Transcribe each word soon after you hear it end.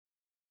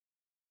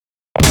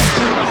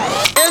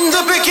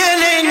the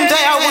beginning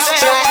there was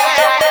Jack.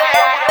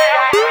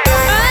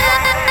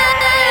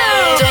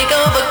 Take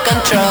over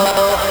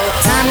control.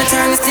 Time to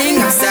turn this thing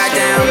upside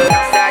down.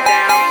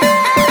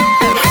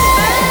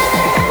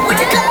 Would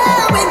you go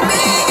with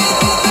me?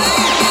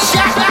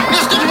 Jack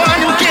is the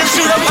one who gives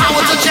you the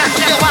power to jack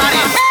your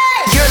body.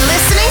 You're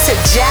listening to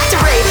Jacked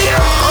Radio.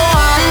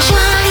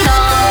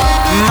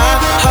 My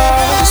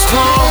heart is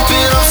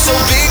pumping up so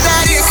big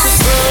that it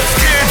could burst.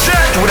 Get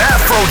jacked with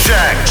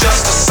Afrojack.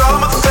 Just a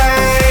summer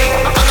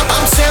thing.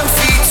 I'm 10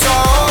 feet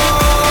tall.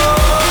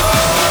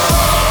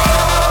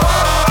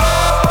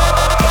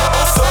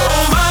 So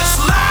much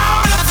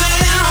louder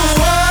than a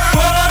word.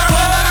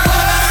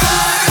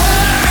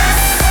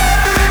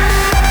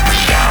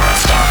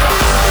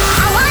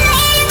 I wanna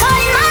hear you call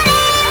your money.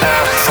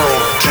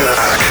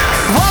 Afrojack.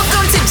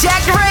 Welcome to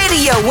Jacked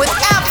Radio with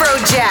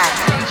Afrojack.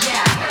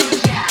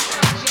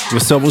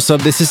 What's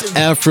up? This is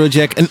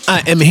Afrojack, and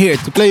I am here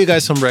to play you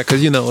guys some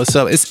records. You know what's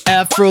up. It's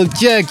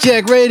Afrojack,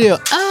 Jack Radio.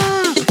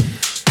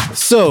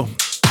 So,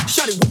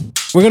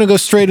 we're gonna go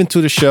straight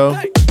into the show.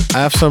 I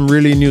have some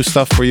really new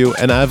stuff for you,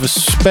 and I have a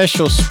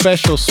special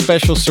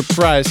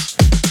surprise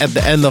at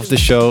the end of the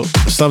show.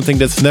 Something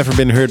that's never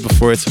been heard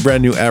before. It's a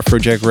brand new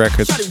Afrojack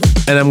record,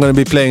 and I'm gonna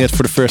be playing it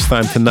for the first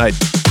time tonight.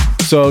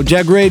 So,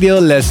 Jack Radio,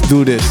 let's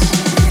do this.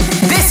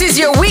 This is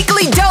your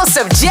weekly dose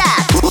of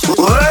Jack.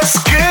 Let's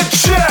get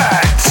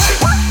jacked.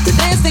 The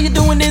dance that you're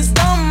doing is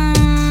dumb.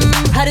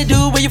 How they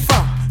do where you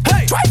from?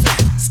 Hey,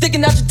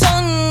 sticking out your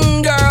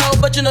tongue, girl,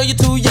 but you know you're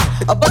too young.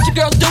 A bunch of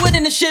girls do it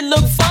and the shit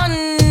look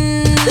fun.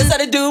 That's how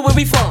they do it where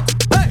we from.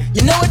 Hey,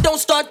 you know it don't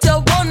start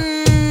till 1.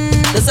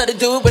 That's how they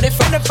do it where they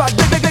from. If I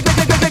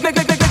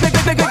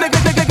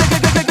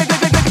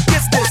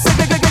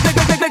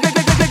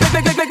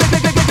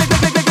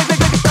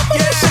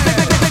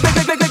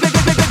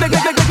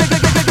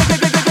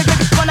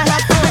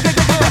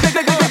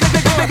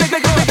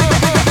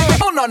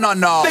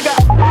no.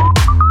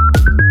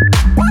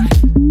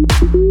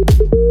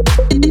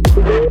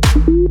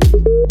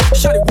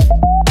 Shut it.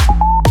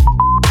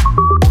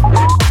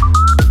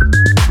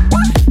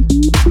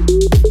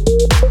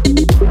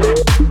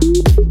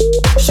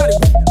 Shut it.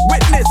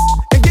 Witness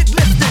and get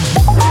lifted.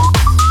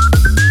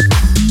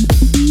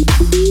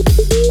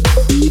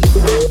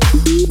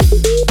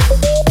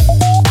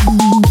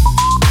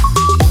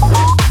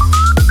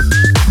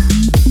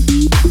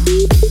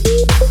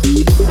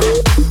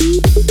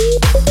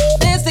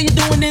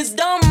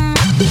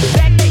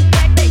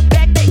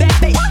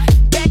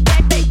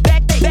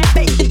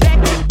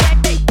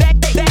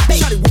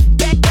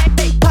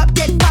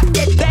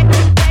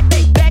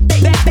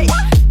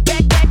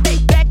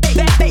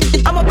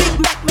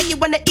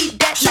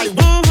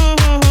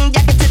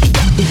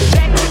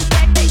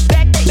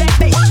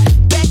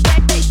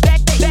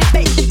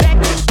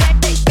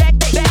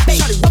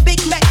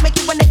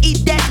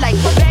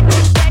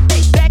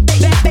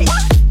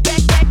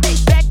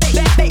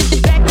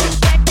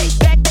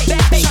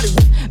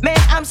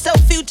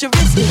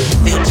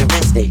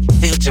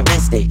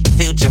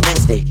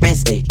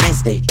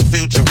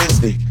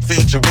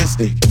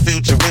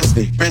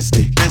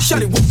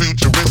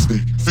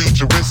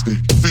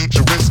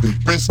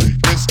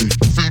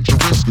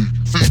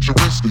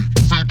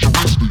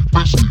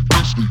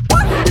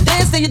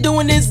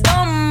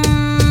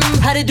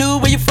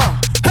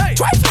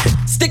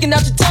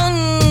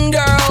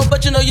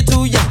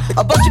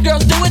 A bunch of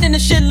girls do it and the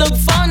shit look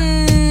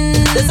fun.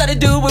 That's how they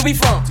do it where we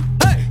from.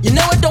 Hey, you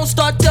know it don't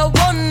start till 1.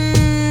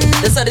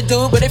 That's how they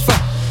do it where they from.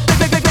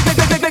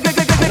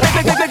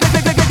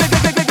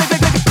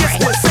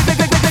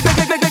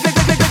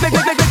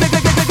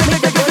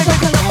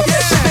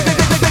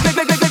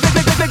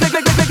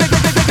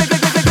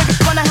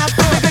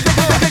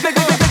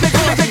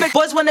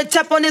 Boys wanna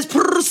tap on this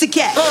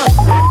pussycat.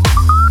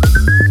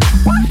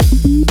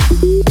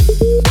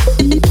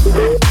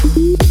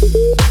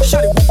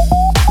 Shut it.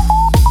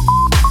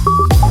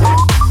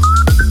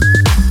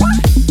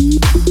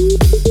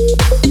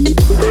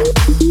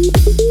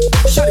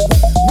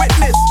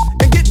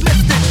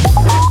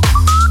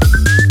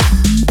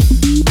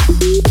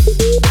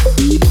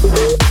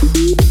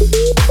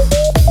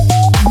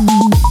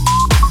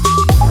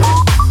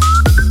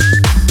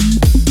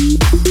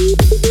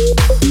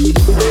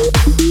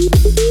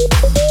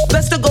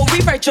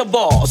 Your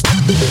balls.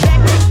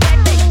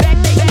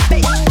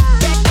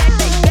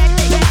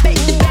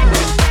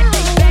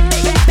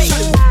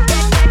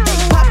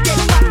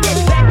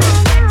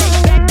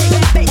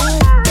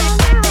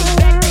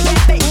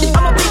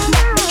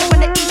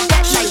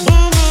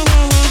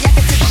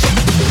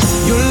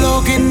 You're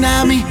looking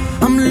at me,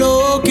 I'm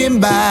looking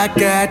back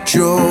at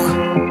you.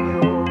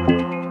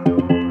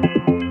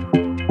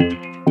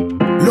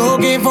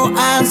 Looking for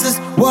answers,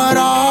 what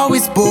are we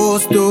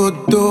supposed to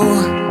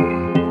do?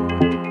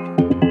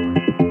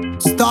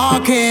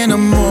 Stuck in a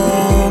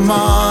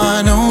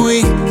moment, and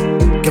we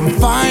can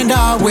find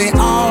our way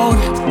out.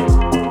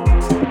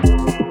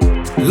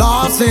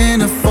 Lost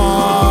in a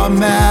far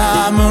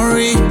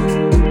memory,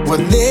 what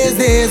this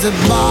is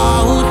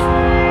about.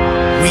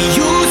 We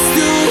used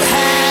to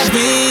have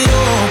it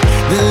all,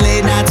 the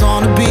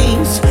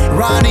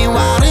running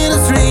wild in the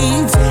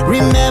streets.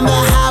 Remember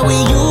how we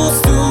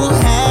used to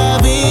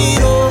have it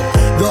all.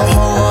 The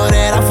whole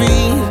that I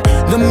feel,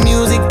 the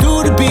music to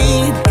the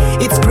beat.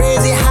 It's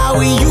crazy how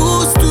we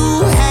used to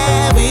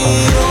have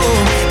it all.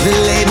 The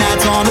late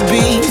nights on the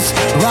beach,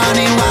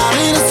 running wild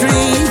in the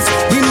streets.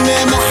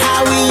 Remember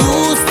how we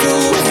used to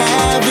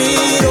have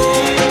it all.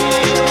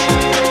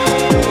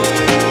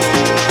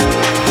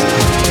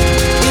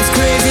 It's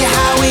crazy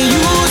how we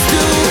used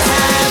to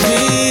have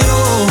it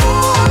all.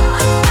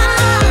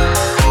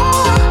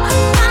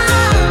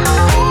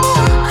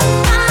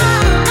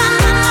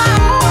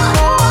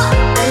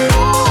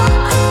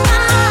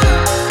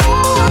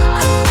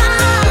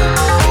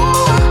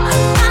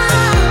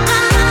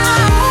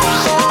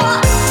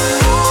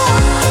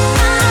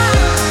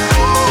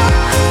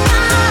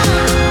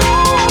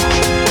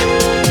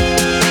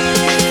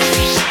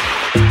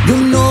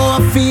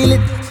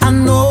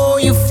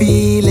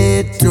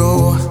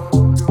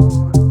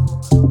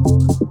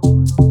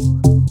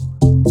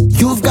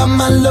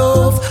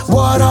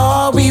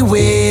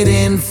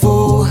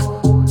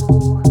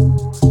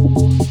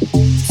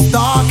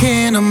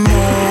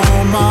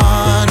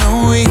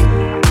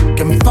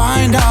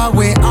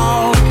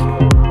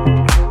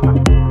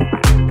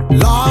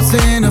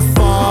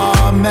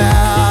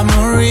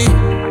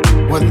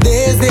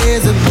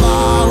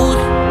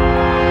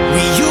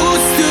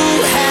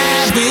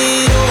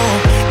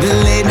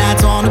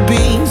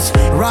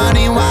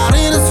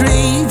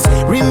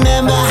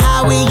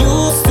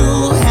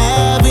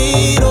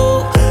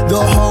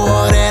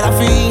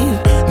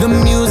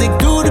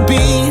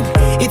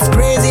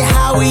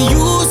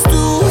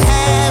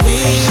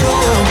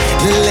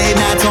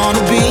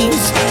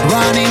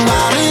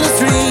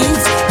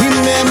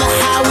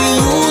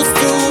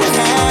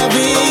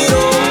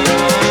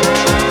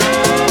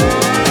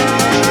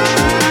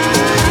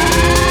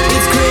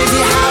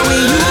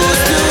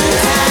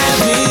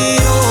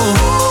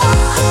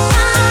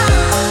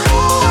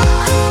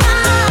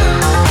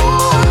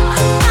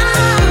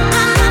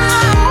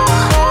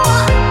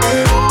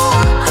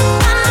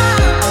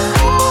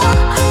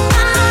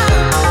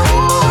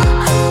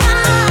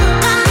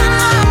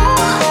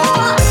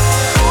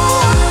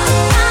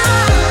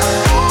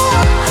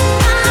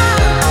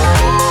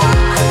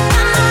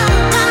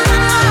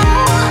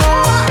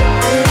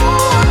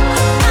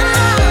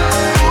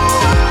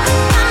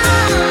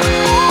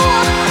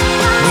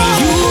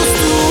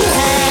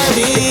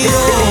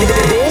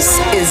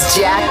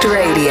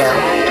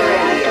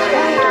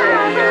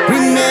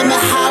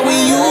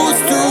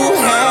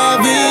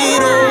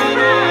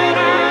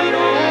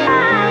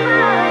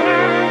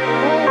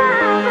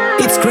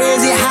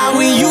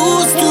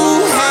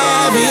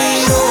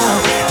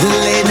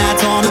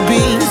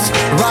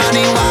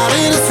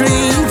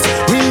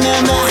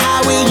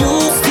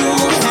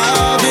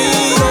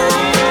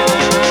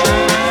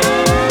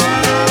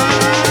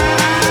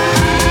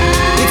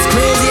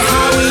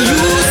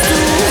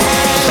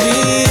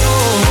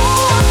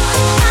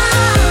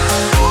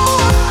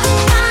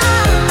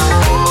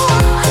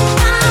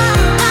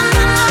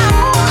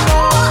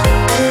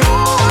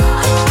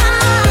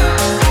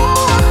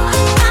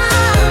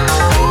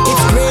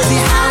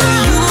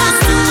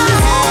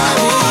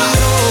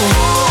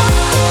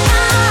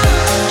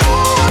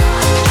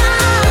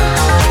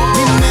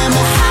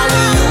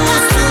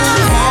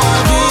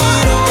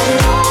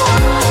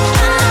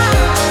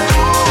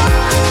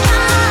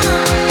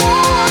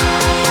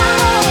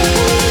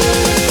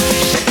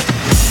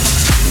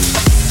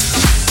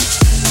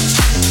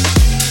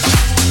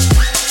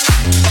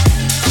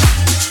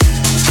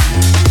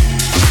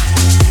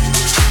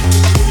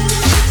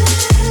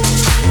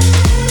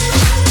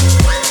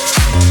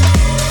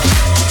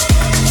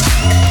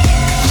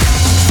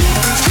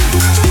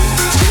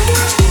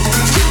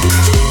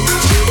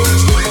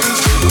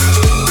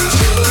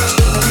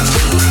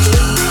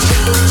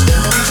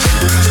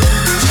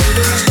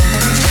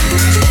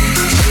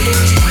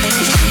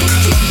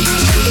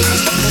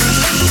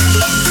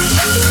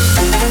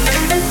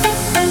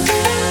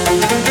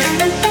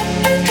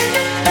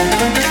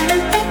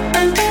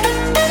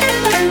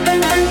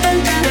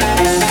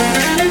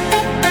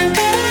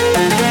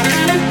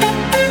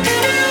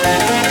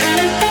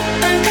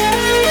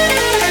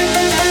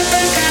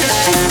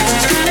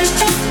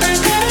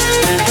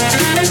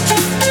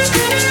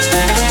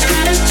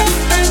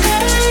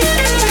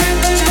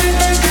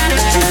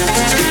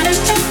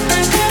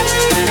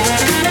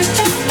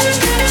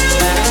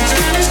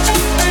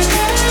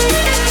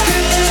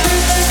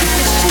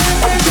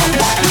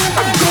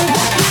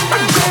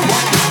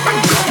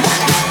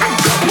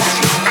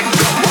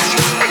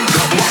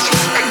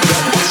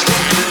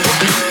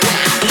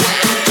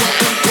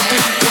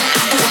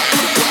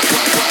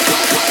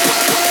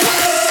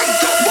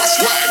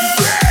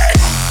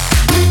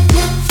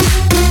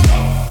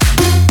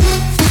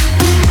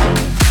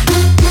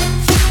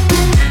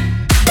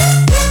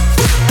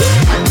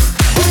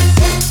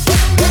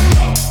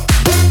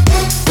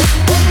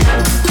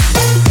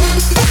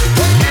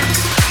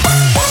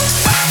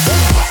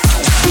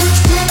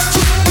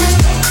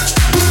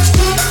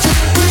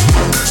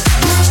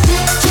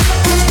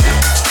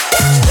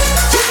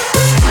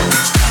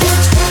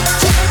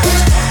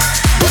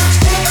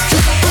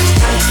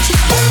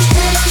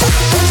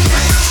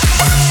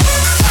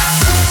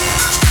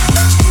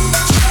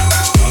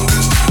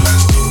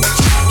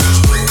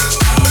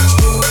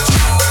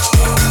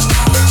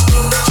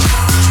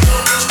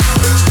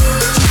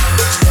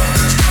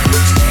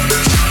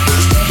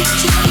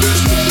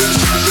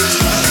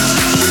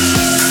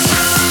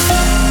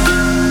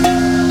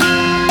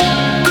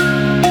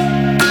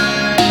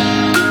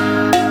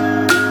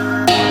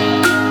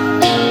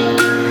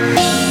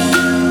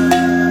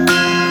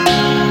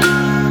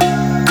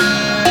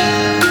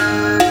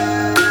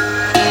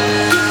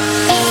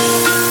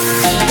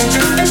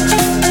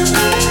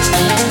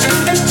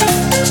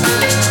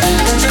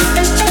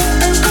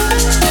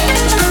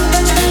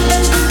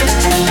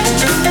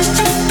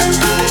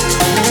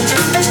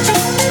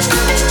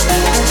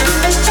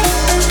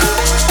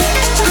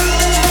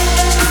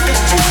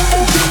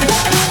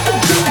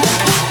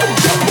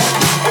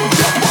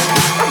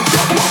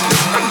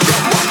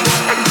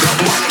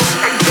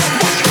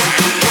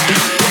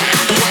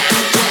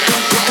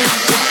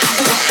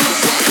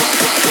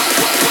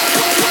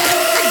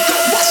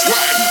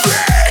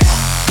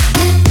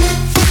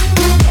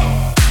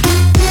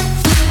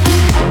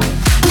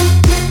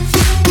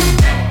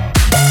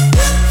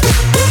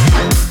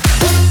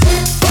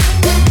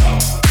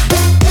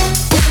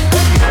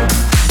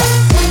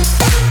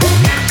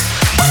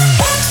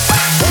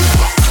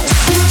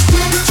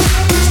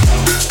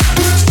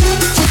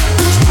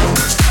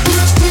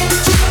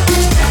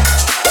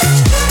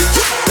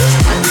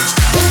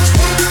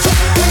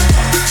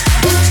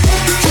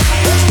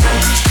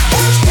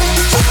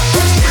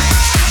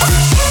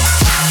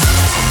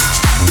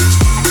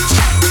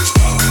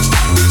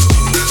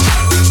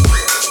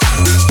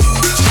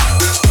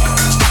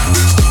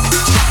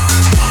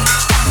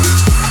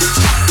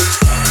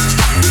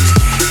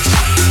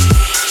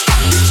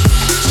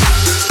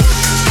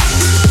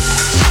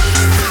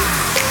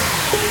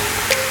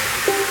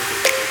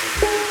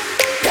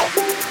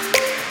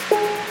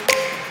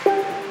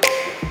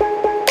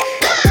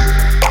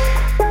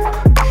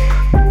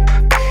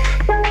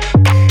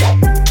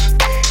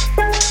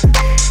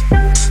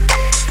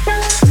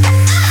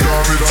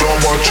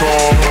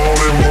 charm, all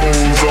them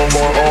hoes on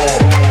my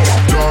arm.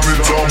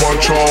 Diamonds on my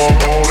charm,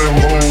 all them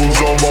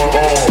hoes on my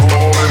arm.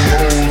 All them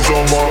hoes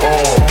on my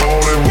arm, all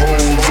them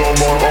hoes on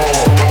my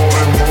arm. All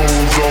them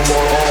hoes on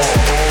my arm,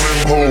 all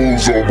them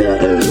hoes on my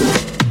arm.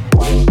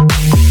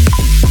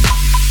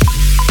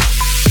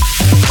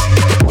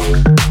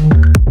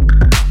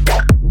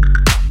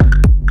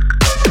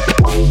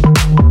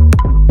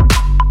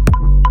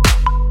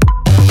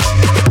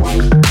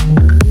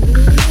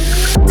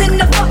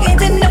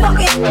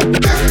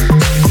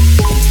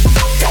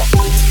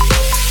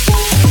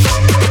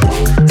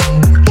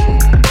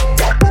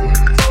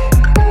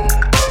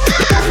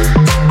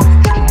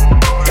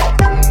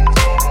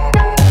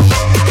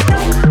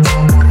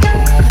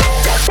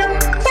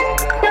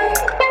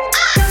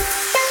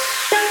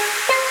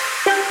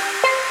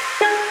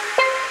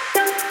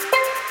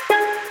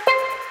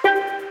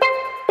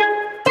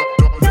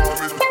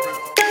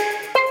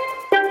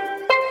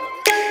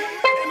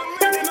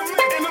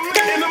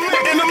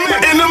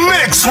 In the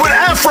mix with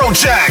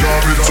Afrojack.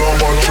 Diamonds on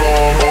my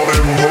charm, all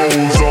them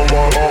hoes on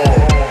my arm.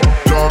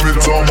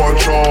 Diamonds on my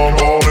charm,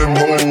 all them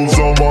hoes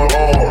on my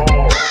arm.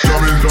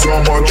 Diamonds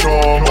on my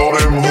charm, all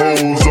them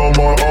hoes on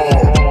my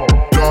arm.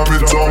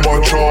 Diamonds on my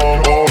charm,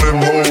 all them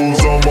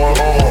hoes on my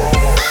arm.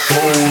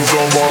 Hoes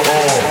on my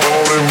arm,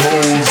 all them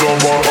hoes on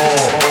my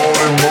arm. All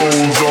them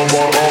hoes on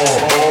my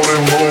arm, all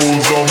them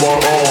hoes on my arm. All them hoes on my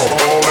arm,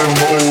 all them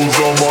hoes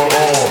on my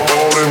arm.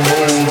 All them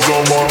hoes on my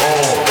arm,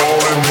 all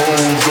them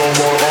hoes on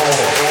my arm.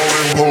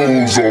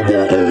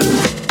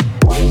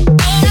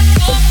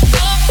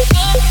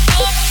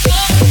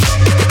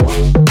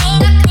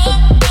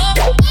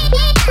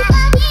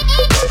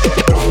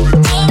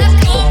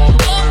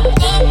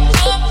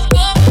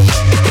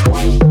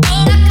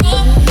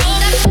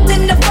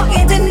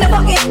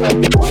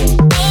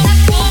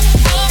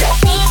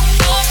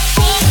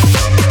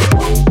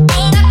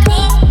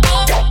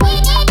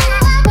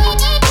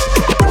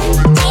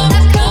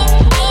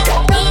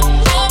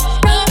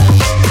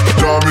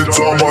 Diamonds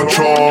on my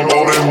charm,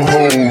 all them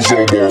hoes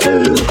on my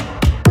arm.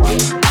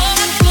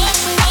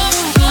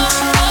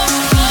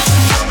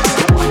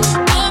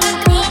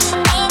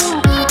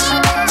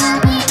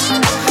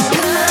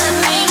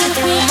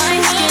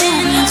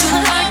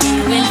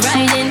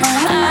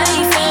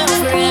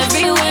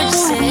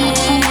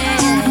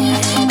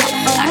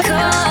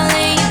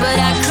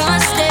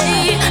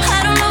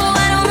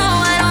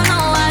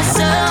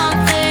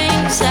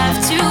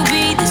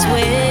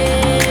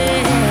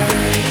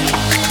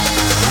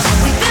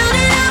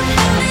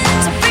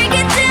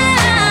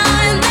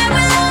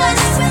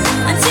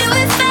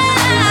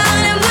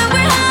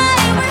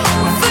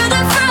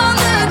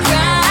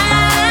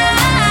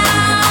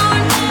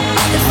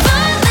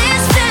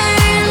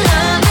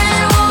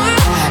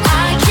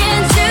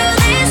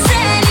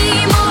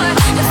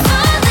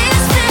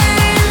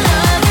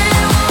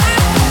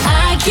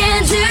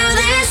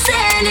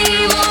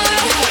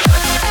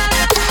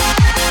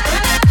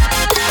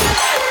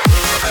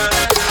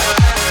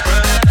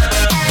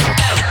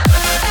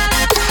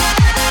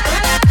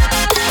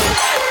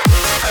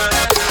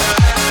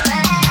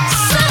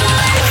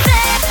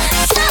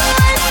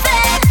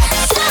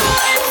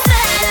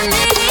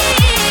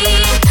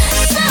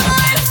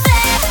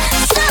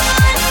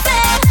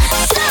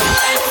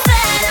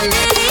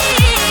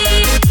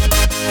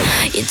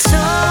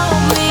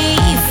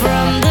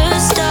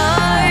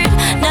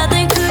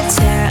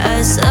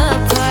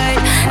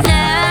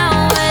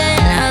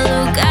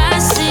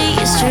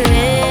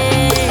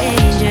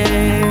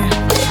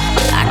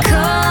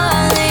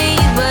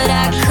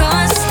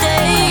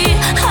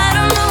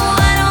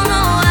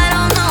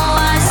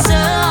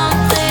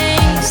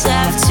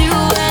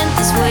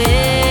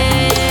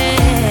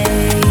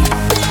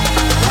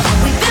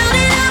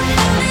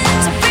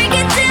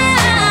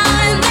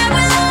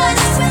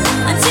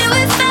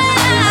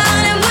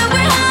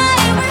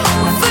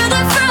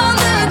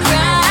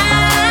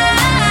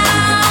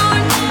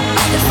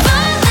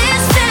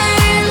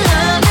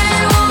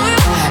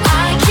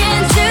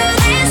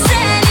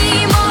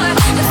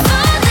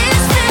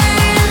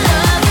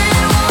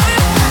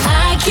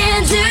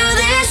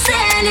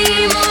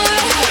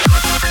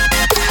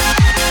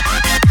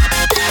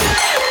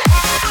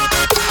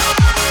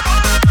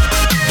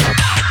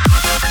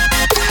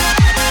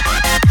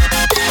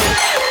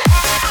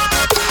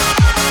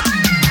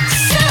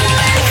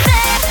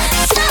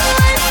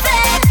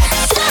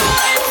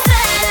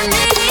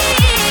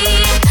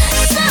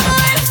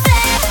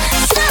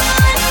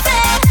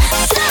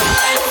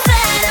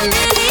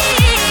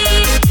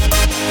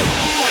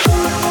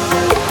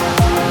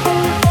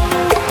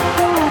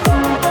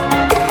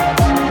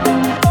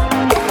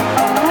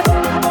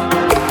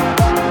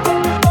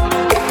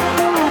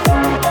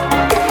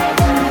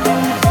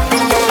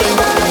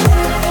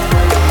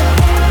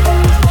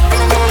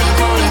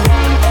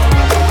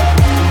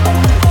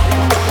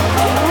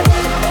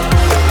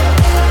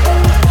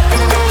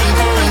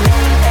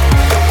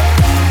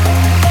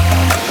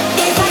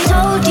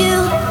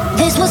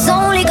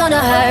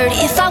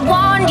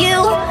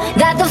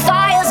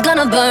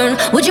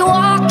 Would you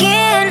walk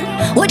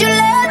in? Would you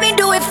let me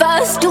do it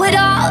first? Do it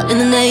all fall in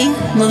the name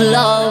of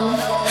love?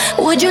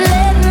 Would you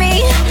let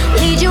me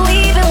lead you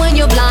even when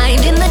you're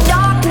blind? In the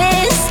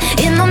darkness,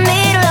 in the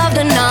middle of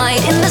the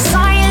night, in the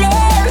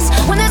silence,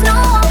 when there's no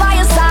one by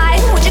your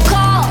side, would you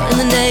call in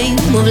the name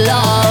of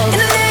love? In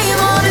the name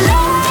of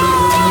love,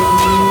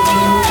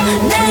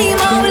 name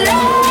of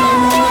love.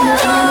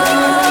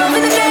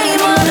 In the name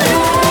of love,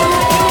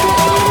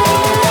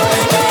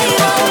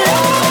 name of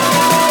love.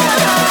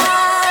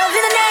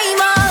 In the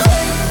name of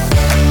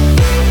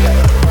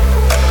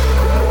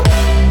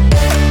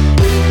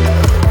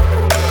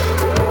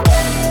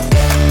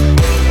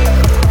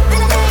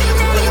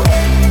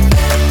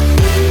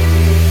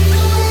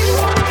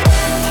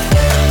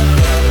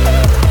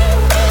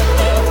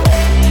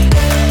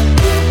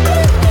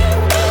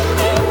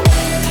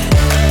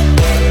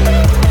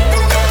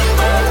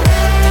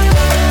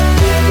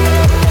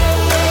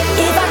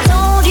If I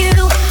told you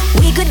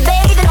we could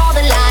bathe in all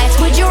the lights,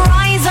 would you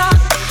rise up,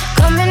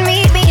 come and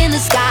meet me in the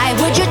sky?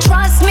 Would you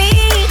trust me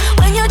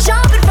when you're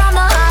jumping from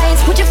the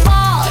heights? Would you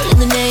fall in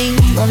the name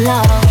of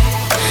love?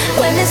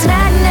 When there's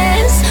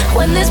madness,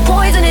 when there's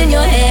poison in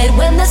your head,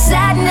 when the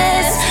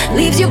sadness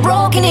leaves you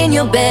broken in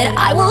your bed,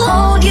 I will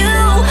hold you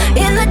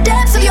in the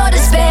depths of your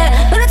despair.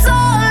 But it's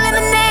all in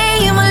the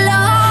name of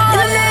love. In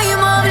the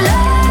name of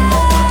love,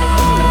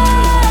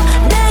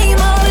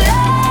 name of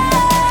love.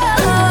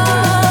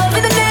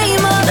 In the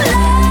name of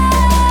love,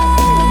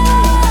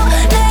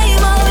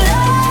 name of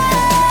love.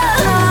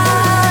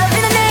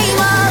 In the name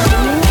of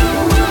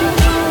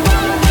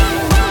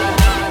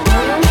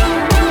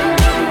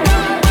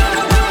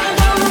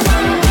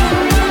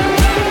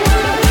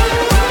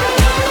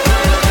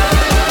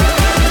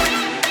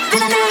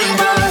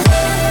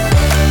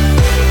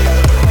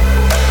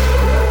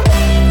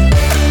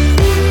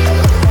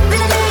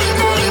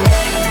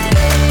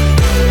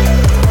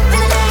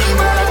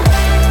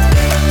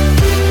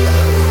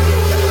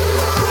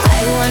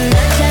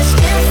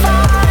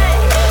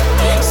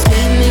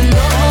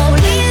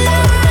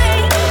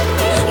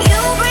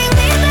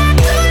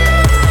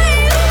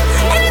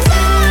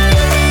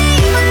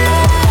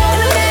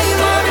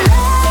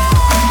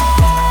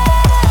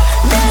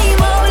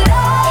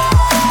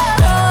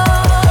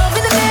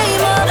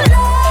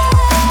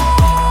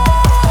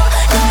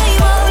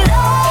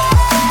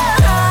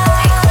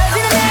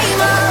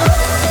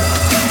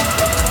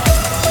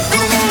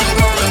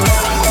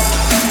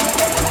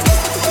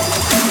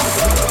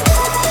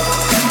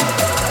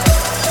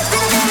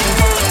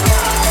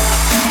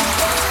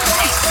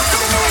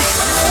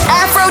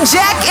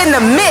Afrojack in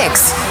the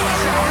mix.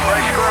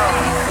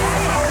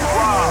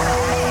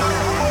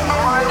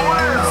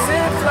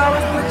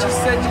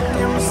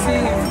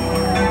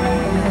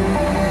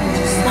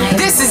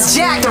 This is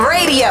Jacked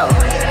Radio.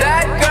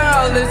 That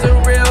girl is a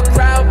real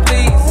crowd,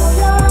 please.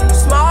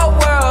 Small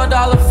world,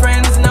 all her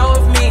friends know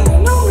of me.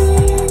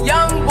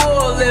 Young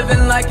bull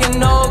living like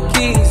an old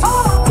keys.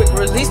 Quick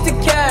release the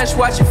cash,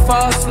 watch it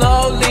fall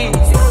slowly.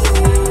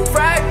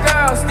 Frat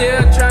girl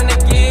still trying to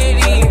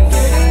get in.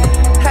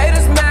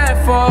 Haters mad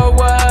for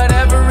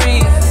whatever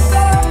reason.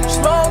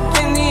 Smoke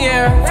in the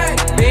air,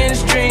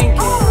 binge drinking.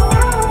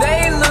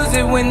 They lose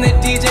it when the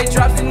DJ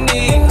drops the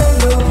knee.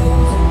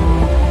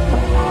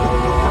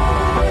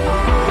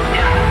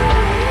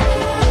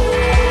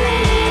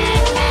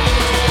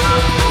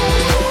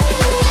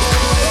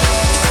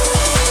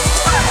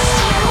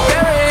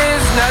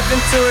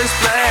 Nothing to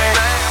explain.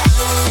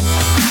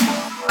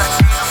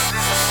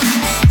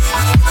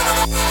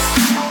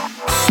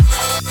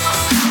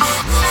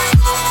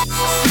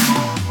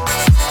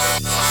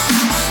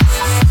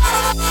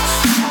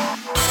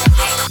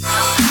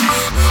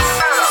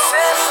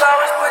 Send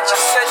flowers, but you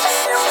said you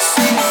didn't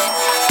receive.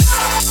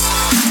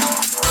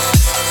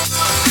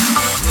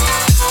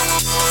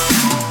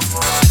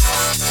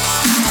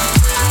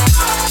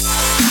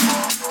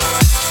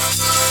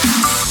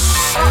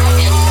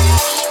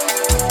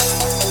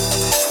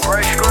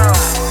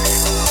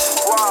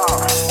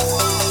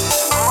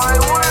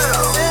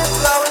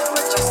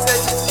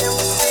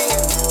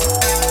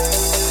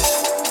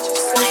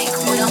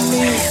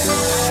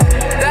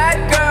 That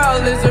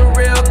girl is a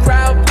real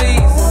crowd,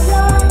 please.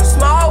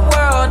 Small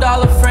world,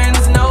 all her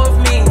friends know of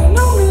me.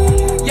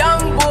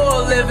 Young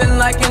bull living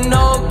like an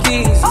old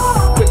keys.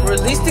 Quick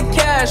release the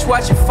cash,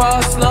 watch it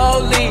fall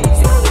slowly.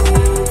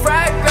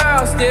 Frat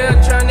girl still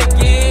trying to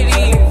get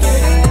in.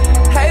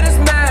 Haters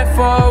mad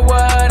for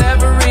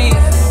whatever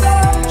reason.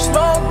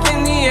 Smoke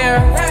in the air,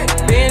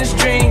 binge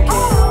drinking.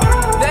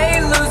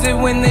 They lose it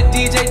when the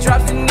DJ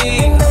drops the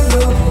knee.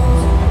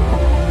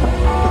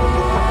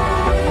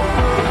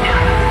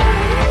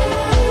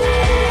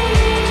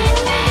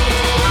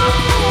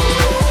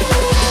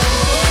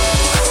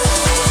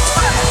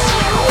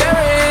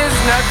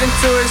 Nothing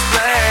to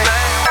explain.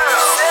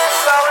 Send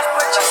flowers,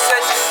 but you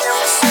said you didn't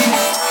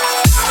receive.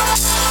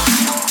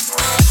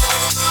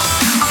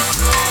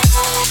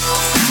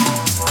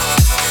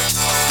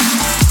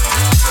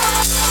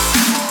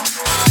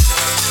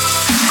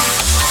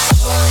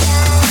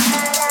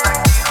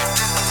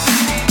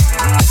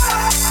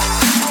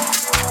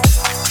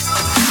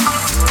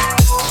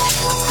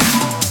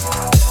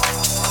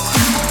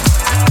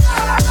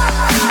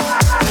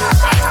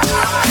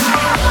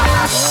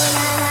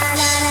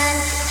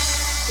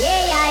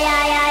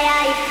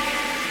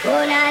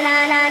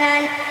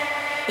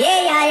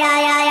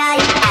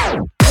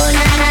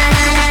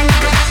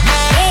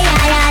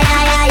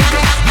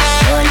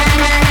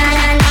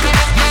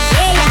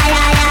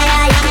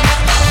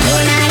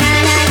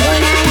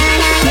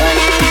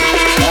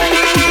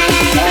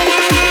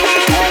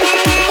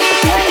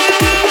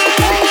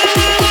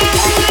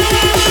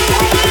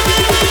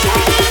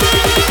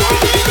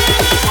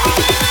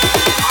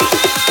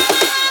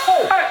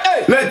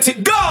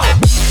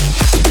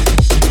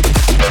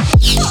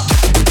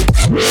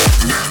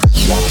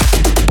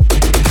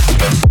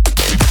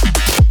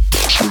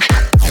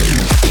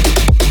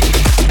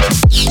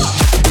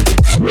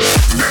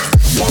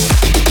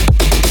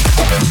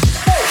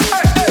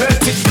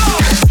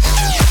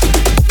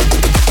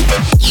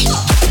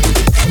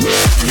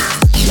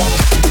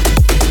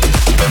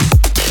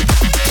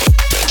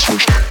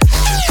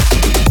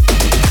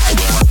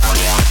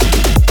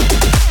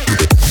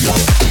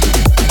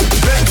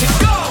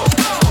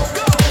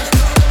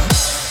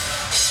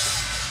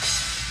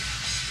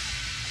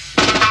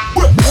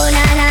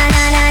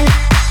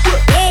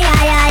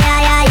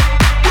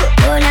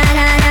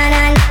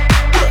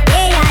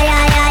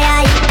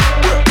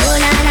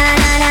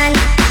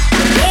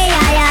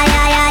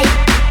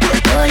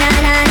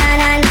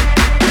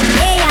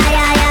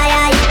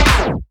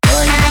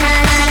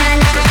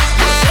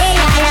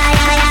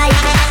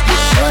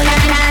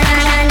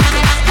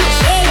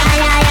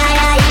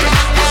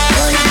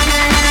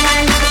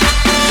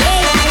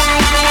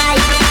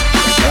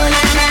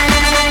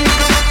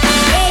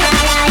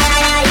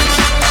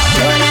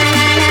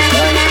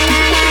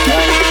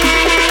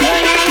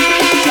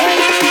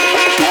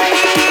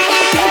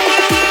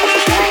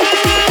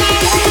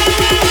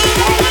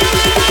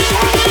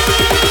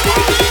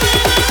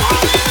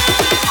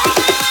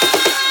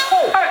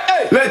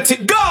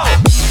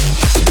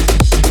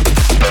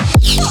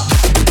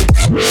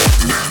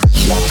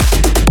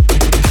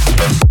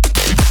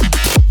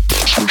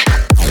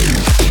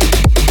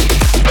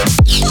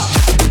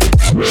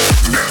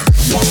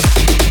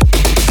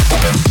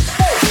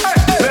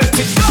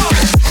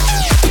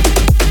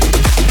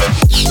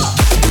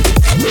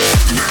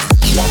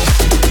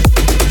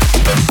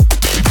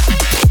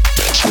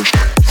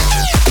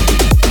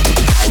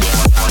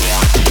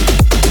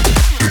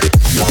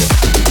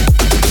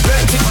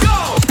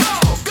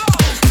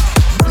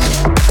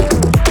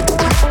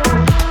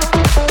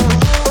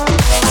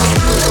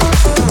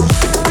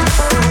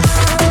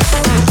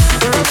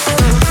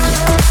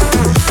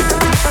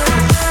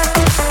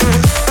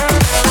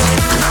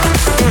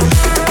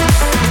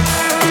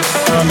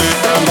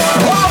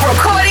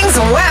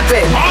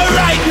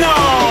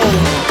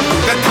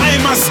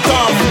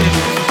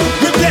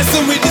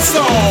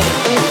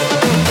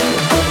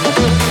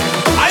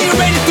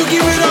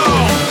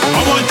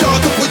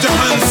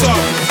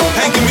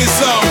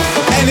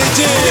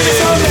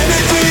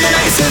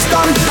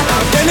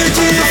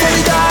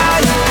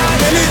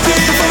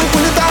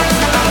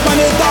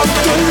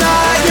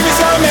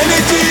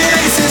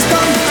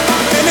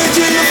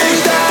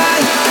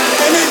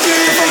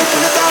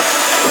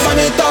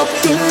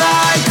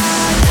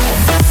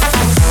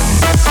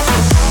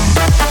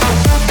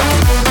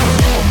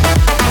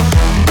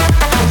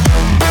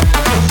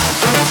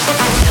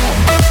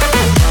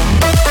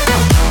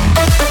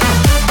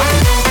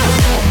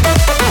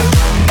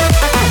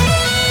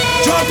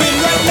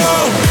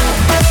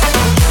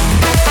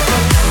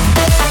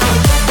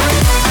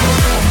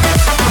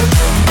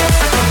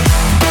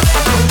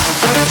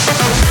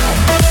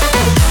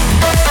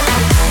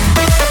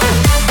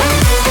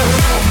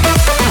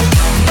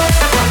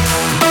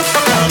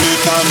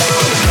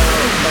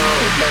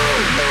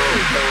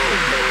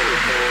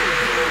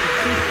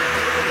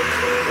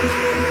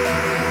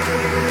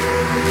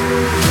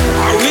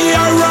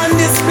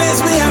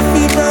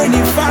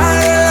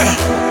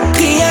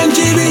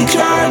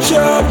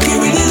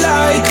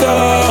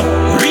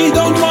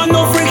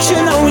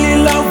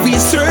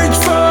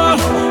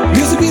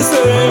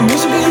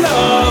 burning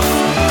love.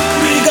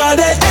 We got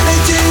that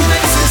energy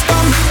like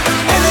system,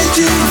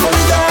 energy before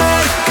we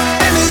die,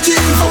 energy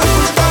before we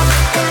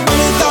burn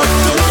it up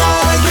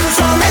tonight. Give me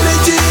some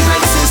energy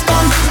like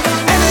system,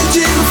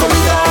 energy before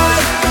we die,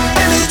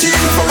 energy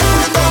before we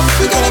burn it up.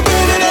 We gotta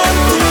burn it up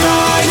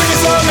tonight. Give me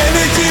some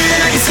energy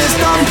like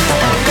system,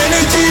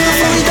 energy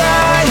before we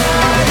die,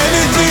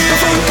 energy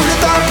before we burn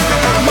it up.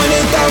 Burn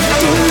it up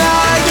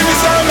tonight. Give me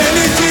some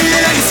energy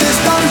like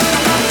system,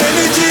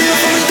 energy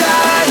before we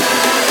die,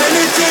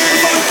 energy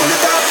before we burn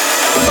it up.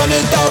 Burn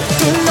it up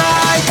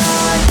tonight.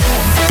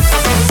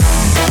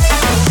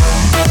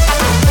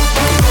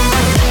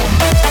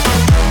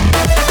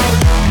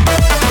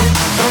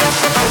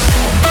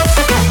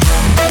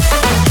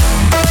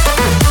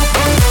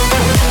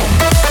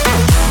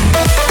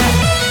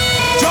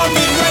 Jump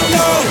in right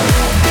now.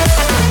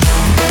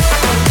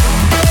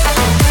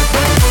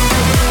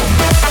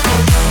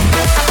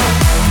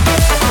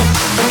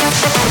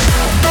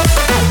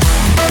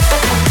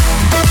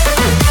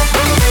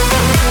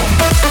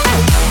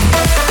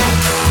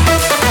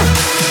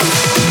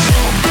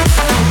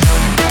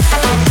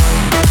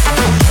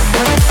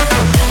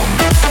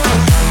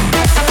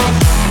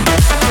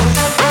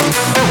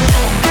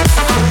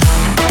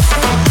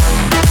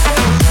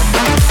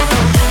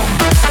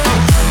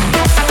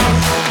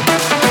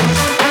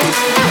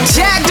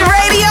 Jacked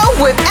Radio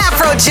with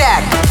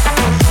Afrojack.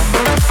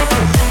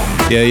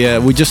 Yeah.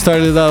 We just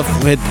started off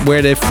with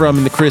Where They From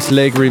in the Chris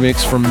Lake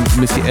remix from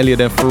Missy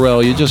Elliott and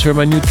Pharrell. You just heard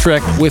my new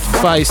track with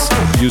Vice,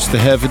 Used to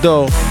Have It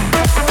All.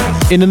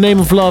 In the Name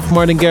of Love,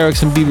 Martin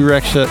Garrix and BB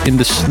Rexha in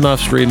the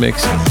Snuffs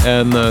remix.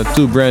 And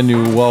two brand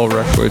new Wall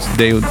records,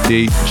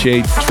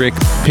 DJ Trick,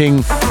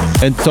 Ping,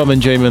 and Tom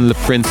and Jamin Le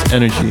Prince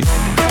Energy.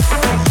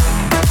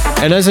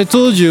 And as I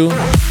told you,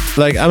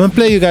 like, I'm gonna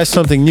play you guys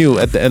something new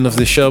at the end of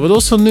the show, but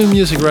also new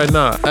music right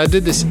now. I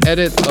did this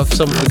edit of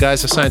some of the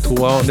guys I signed to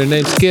WoW. Their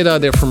name's Kida,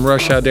 they're from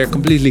Russia, they're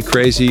completely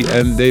crazy,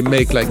 and they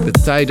make like the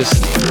tightest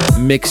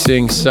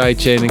mixing,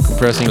 sidechaining,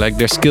 compressing, like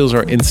their skills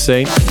are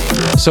insane.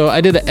 So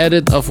I did an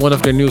edit of one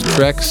of their new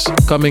tracks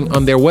coming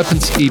on their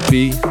Weapons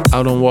EP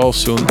out on WoW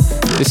soon.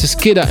 This is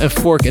Kida and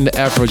Fork in the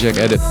Afrojack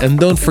edit. And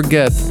don't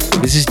forget,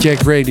 this is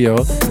Jacked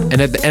Radio,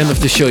 and at the end of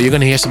the show, you're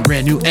gonna hear some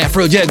brand new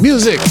Afrojack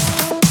music.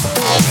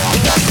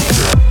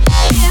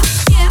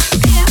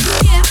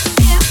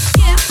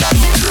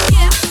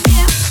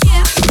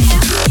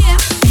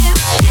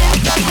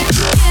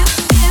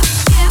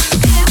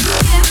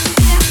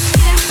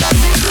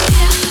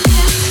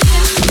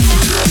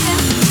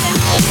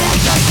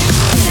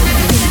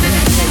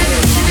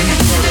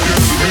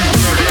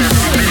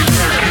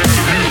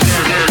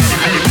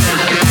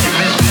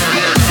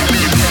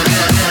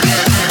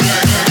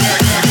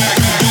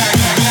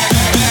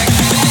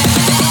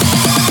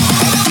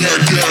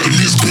 Back out and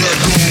it's back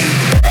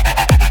on.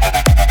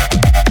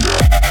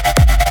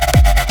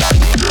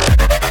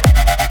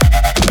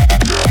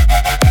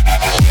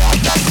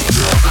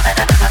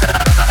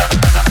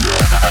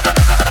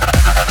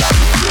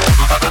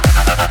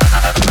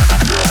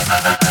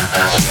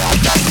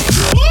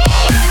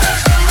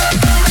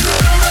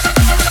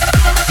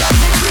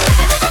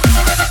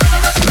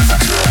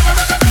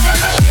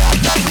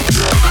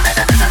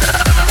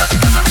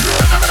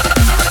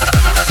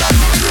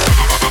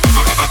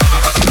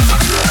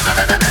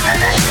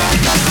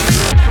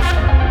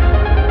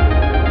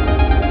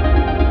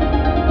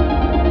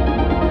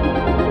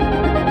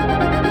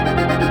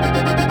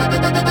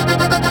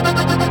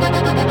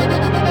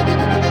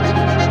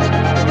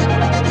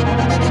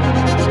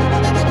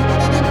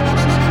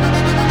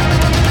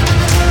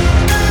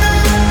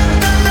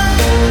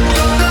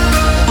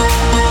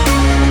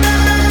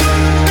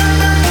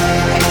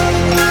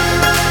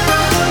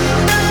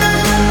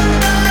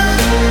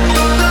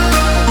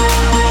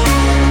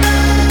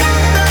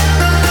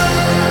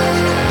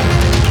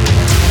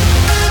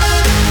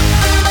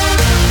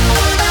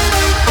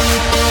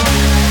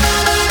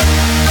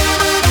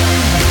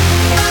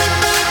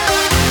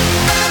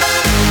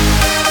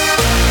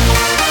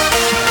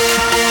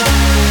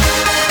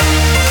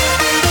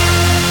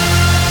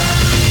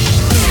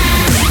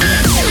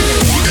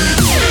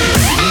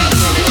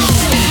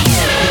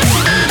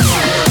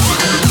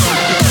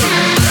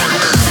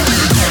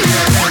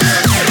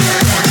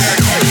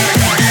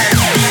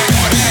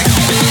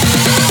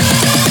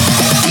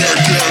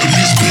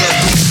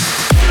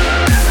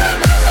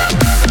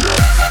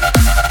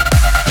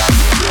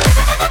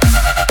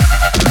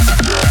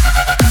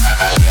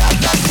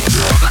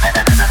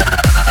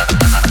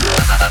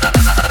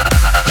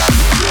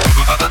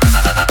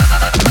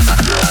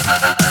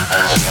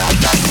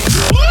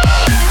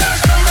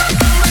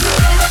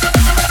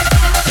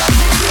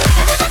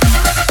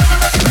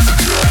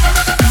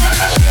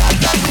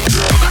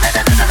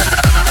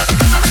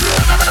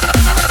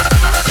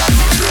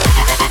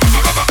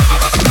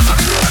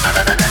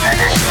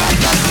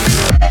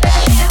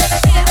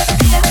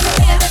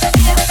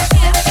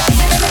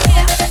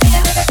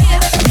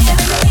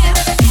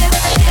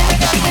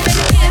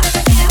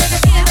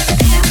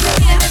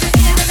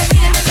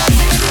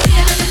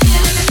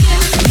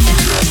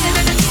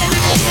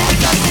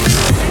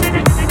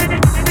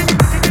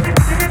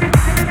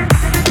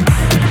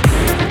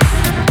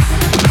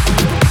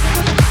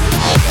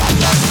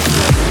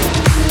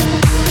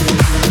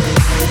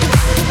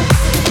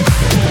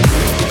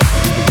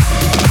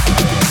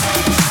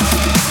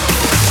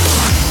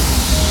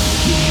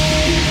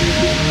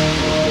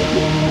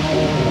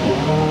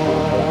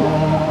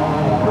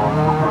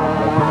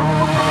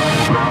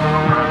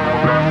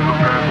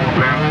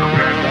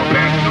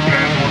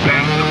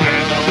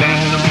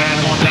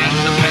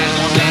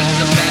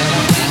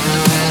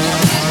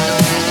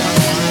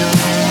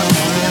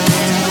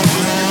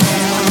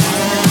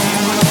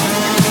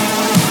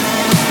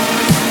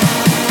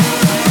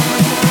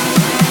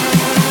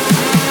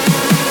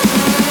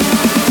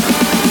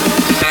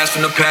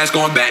 past,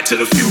 going back to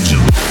the future.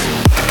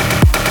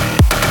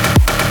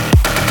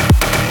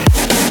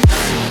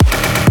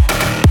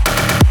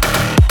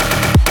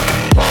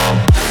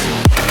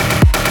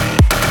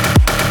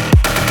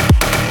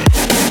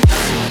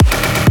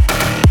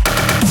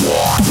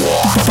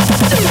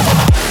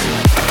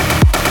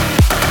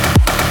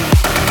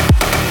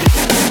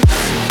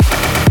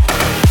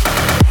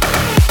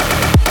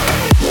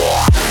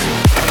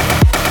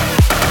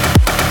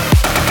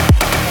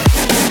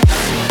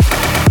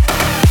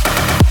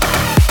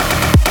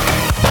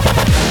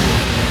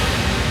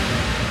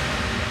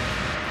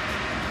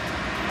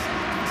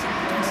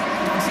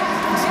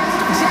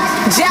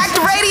 Jacked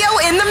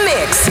Radio in the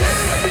mix.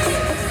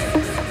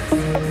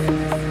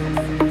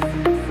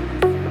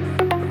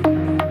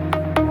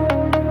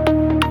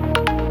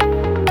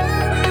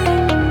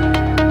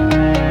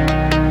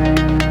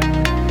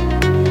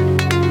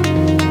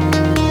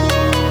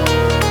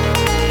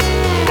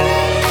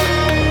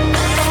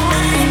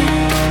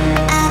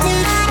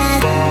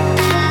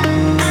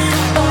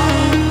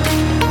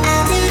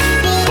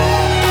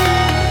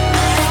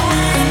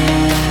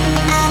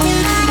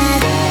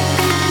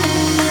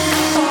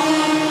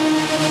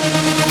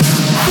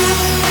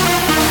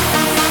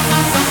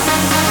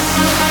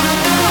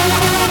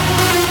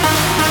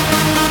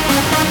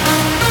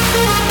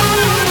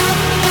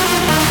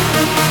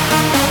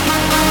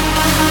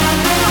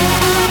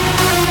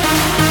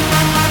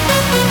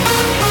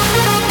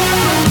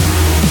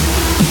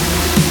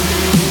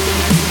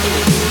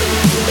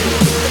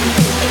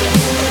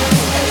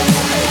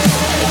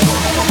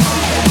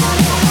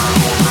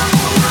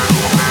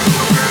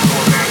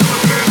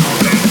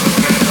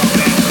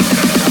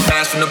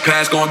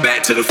 Past, going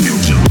back to the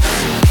future.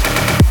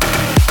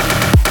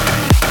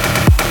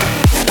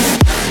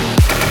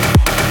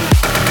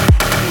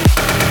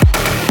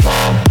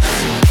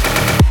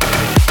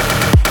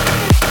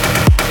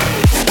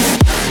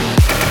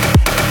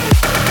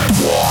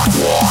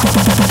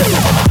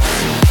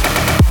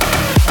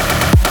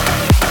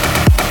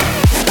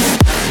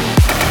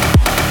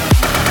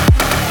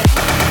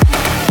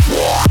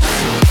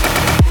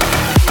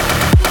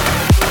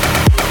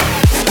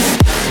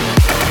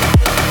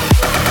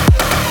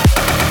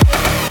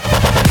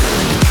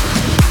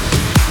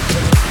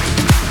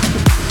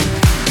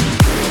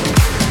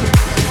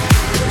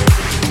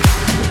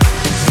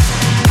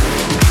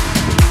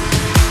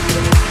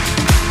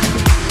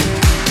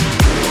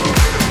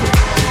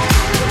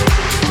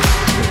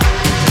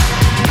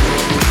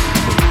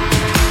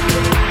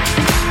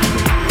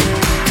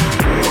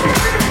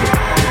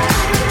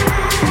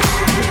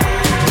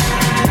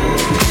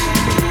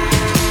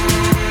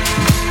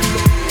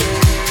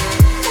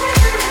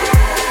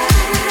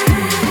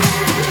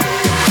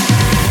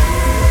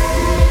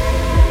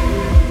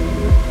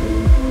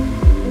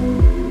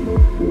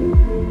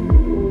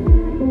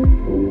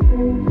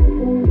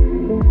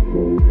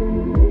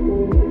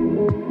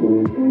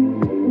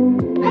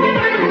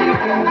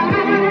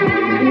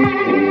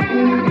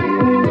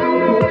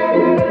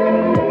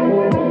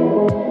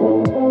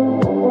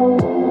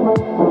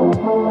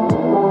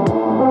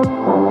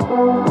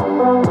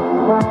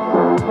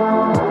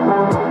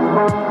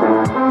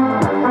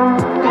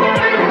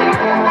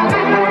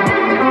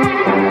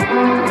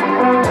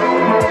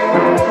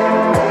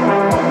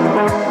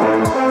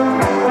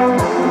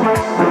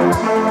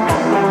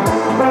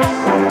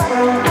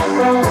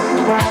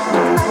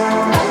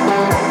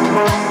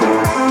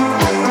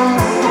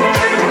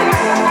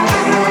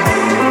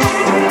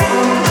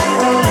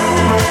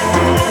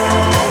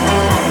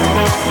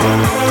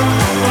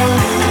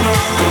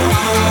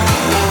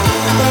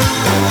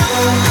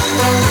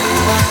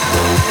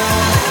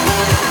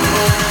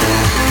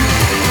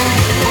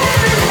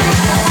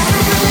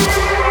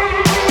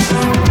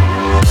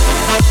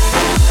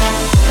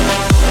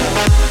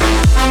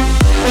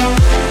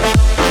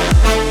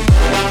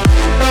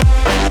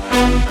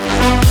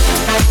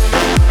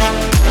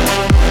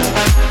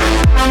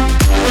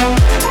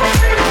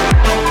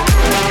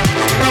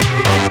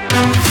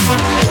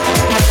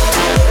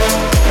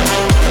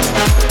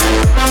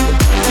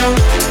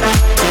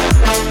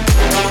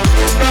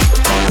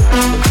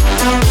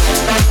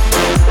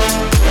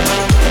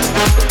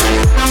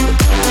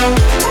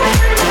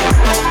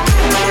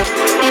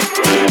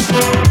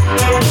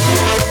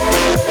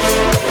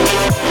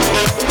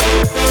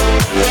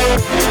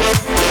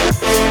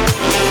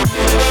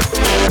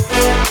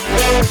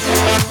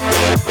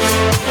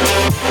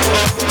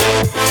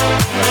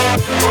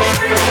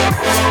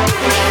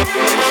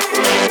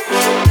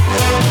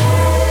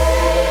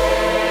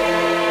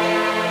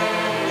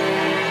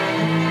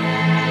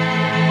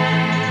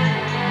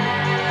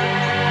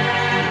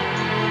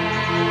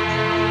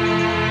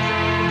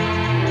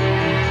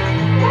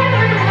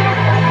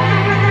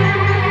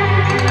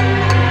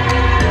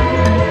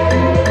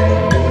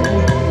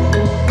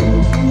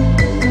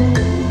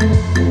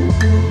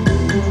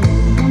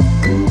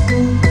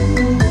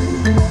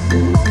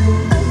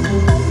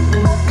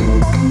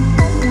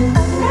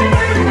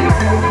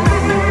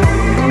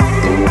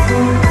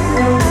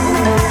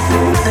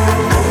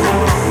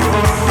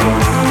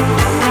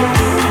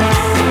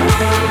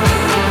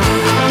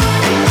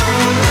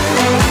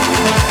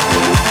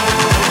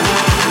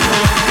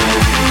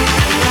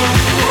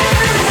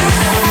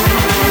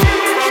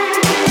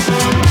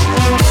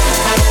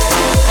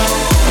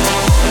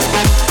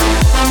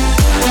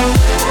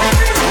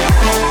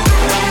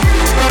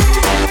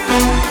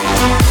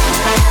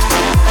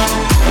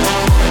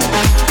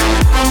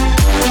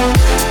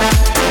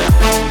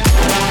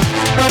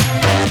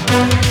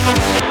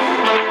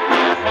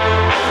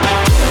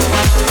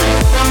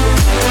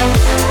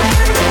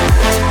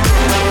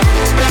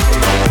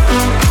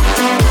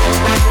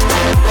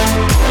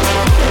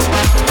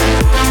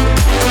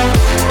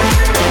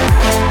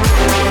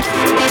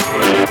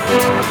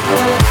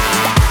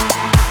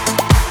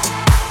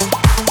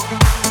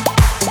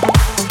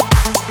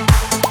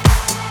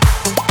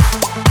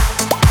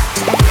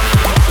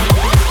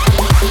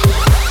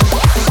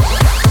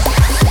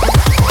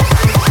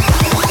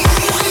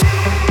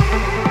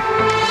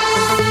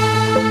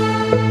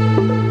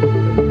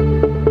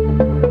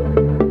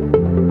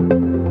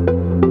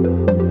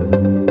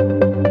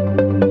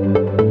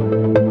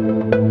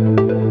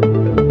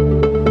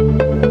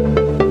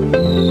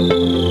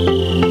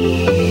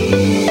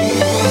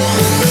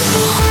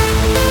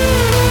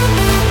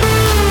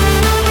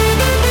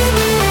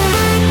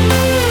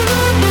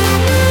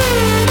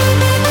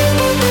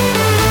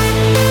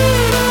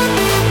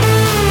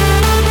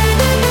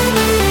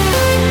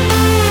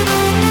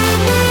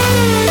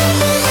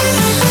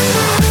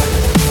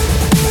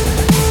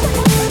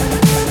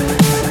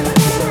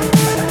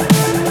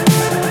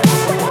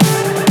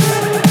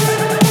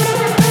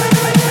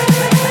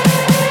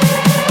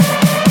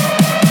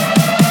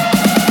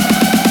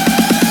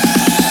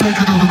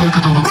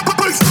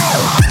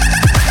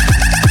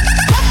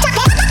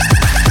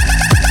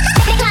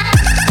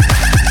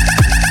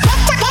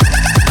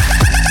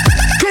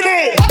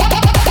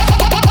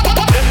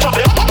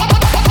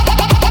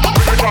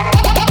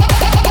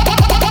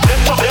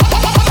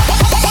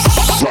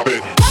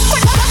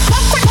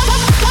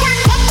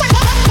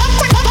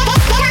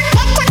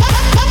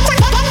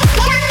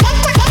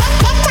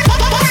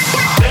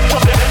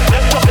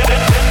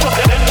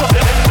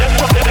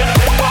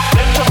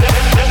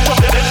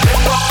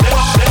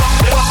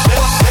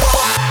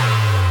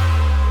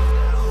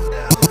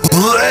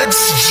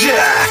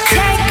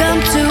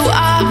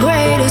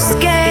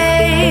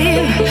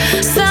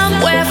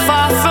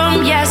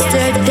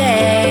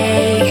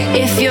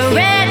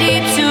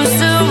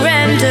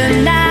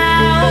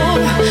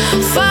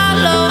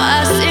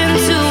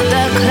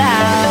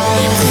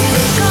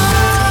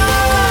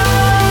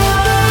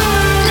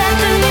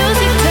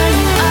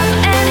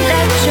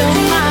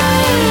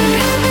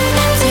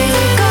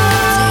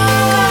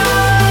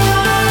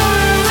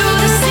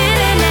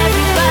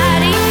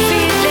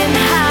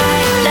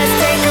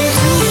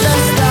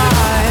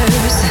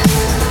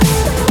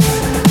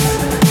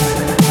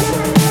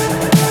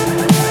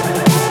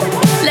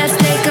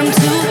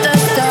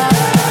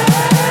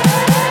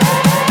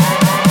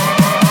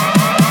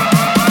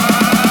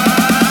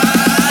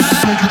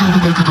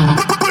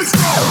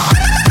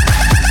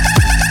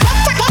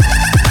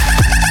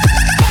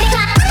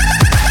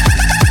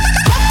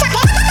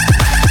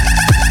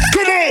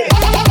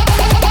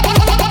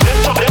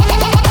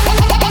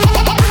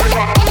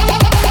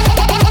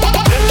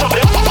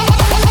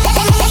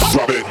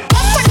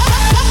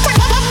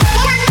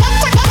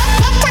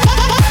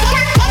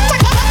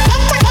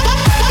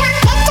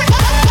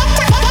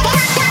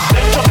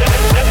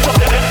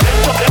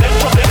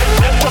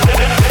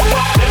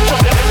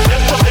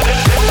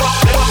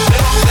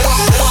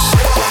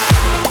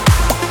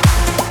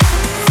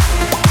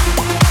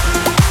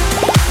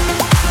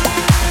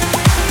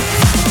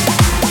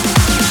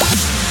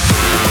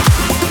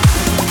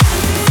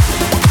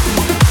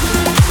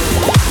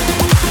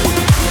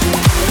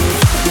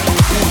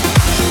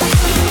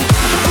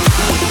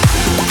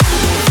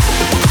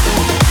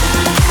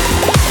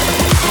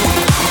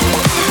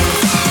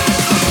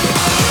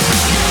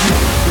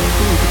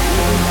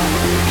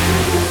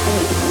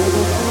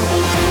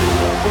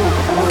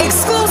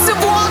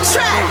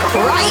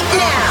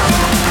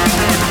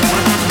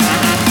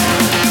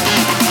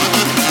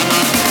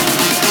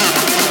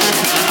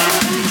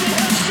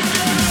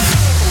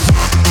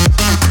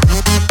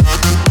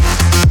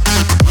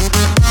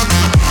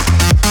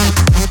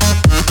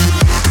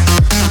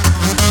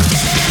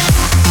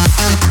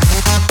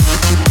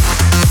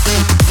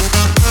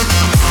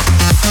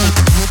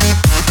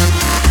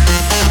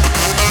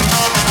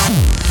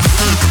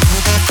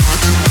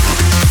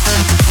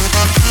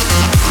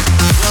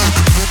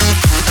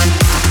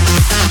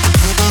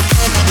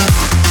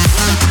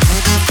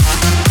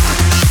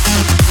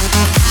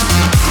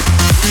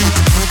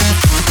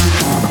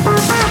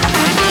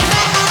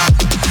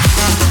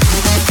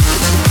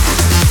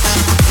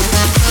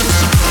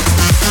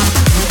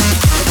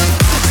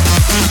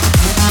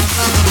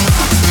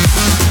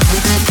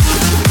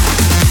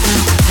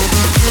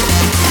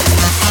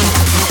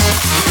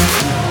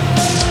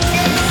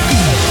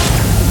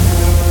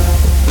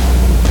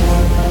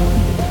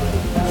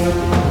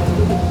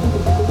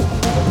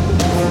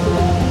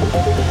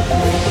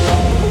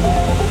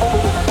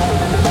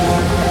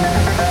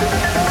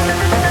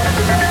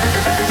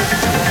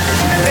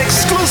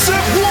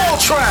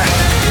 track.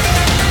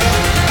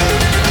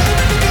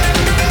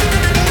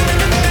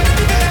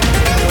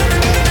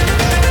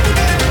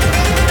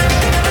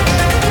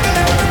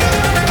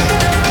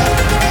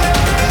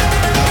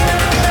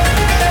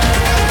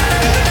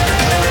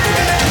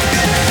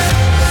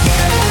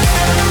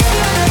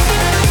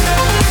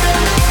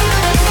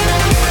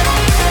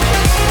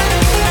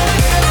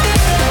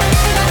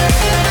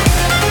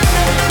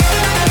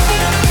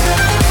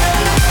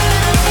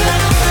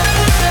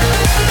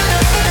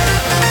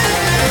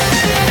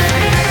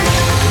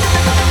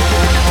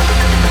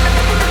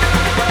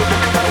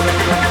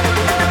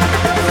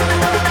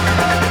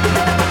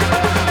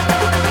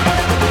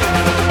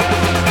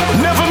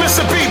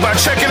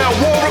 Checking out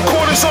War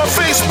Recordings on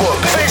Facebook,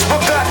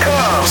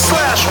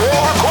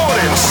 facebook.com/War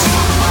Recordings.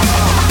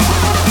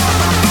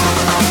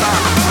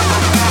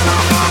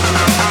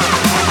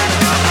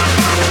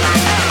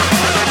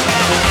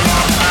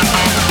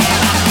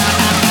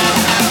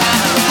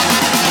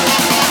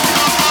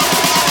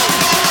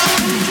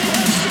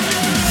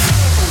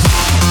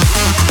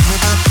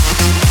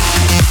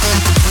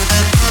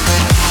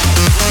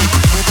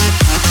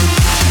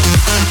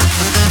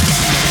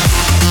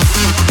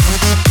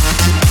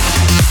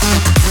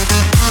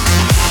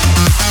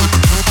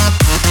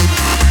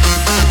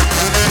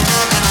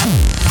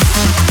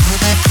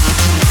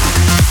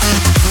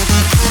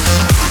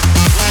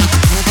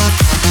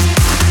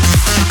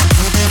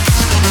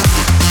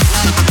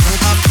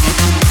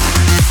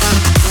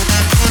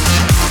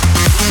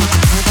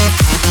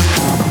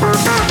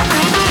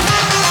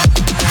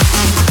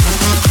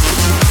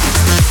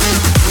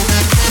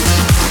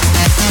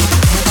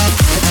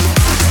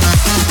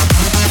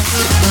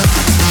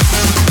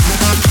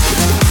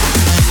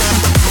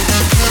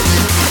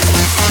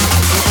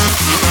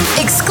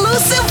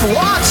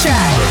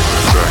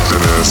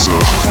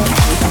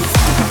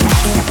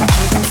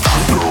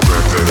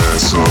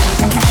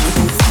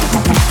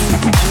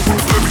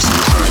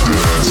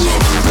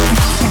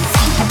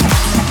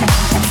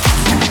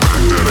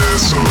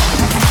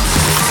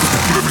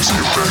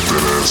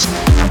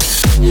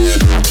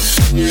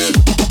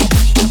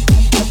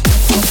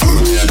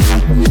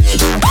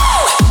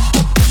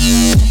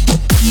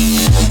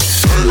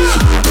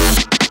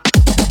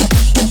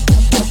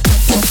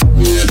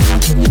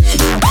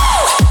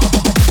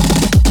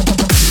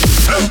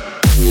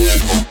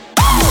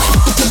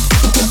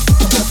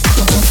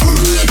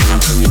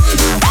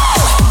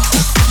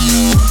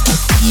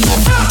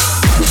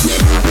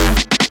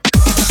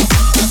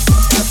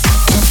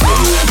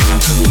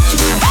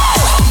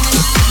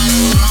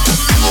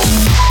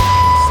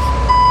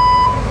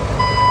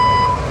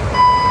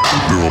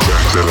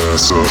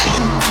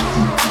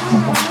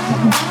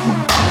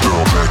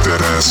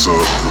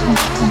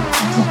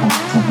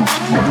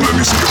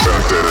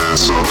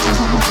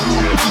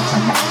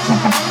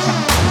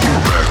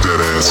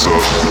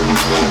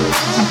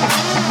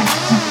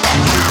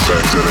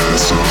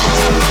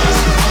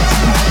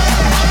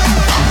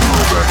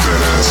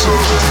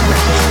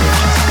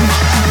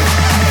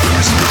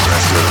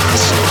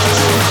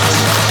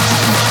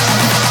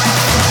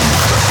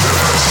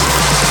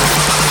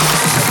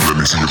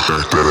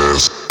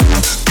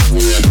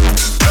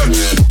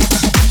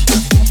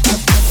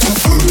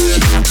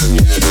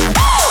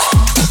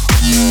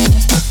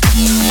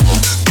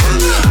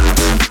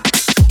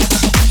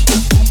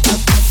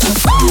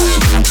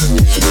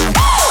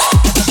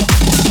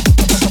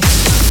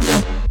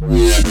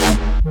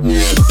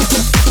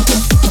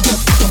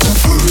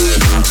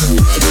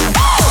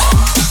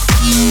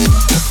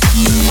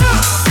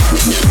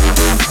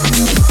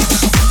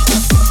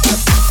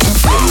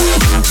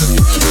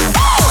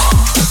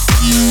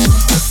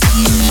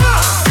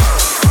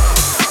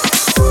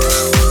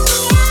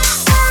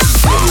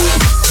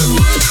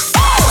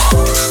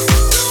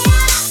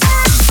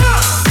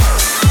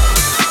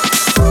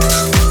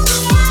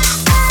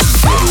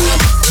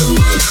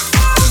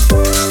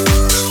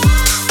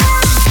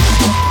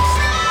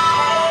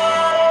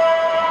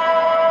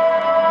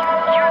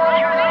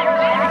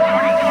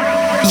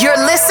 You're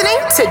listening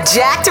to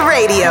Jacked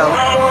Radio.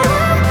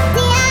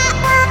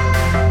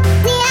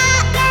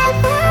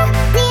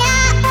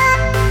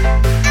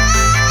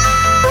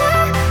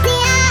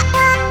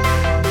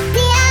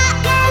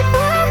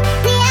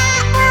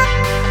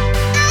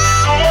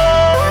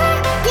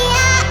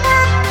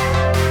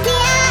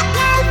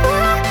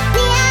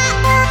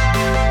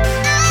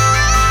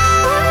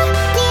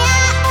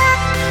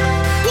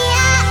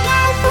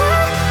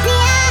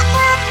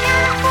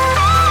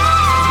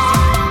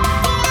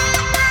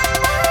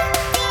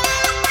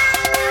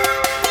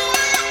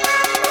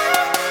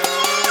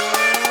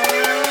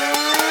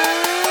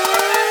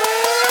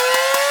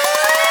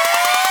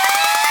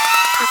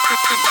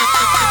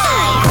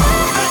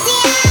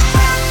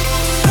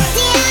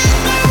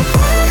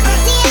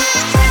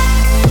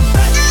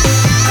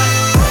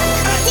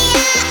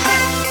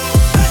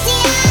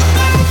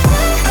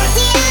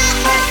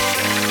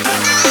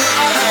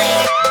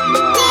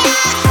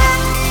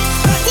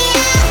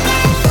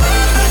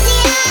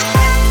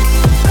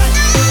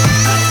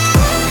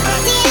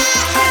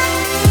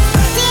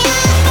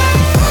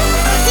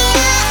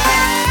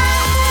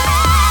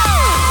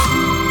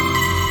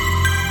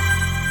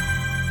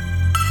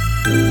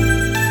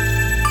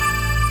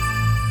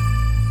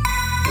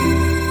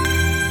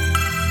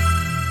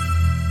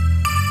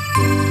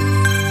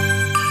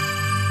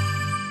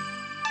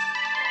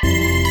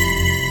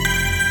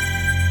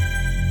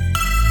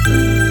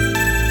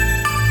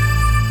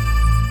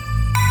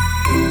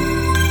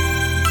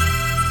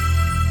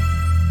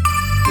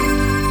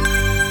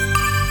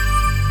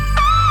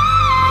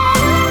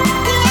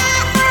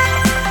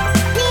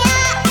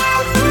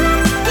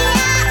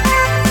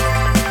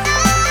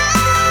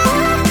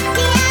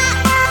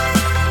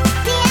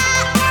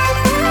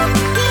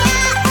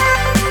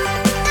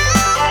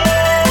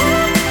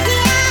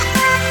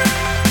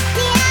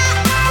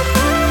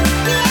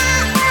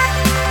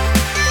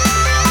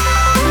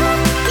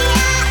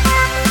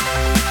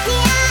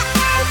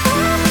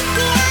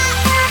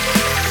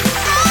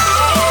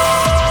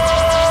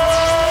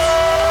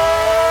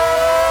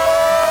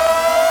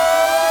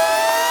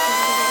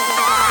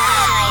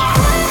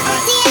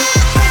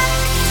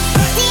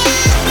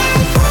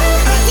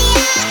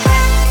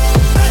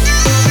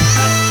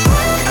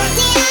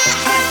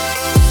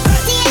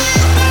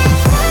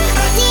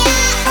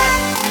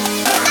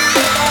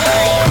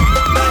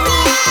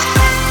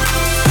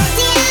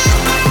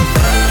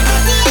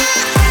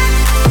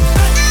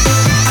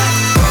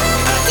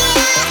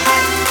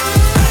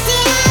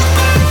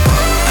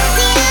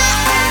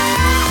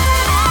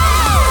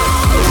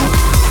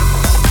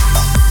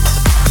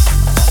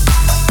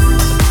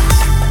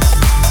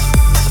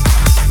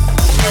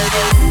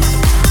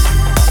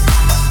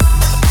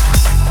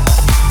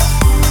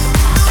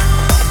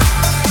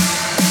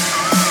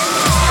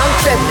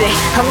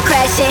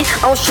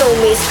 on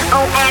shroomies,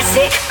 on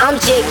acid, I'm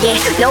jigging.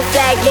 No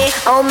flagging,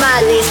 on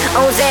Molly's,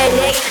 on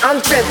Xanax,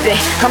 I'm tripping.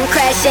 I'm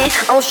crashing,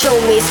 on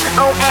shroomies,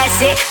 on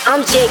acid,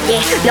 I'm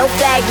jigging. No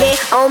flagging,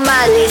 on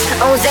Molly's,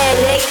 on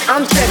Xanax,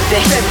 I'm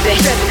tripping. Tripping,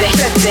 tripping,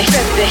 tripping,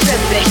 tripping,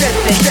 tripping,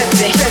 tripping, tripping,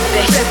 tripping,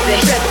 tripping, tripping,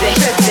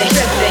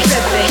 tripping, tripping,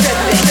 tripping,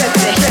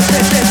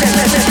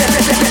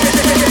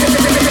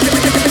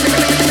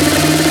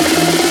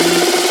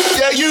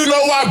 Yeah, you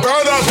know I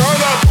burn up,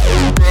 burn up.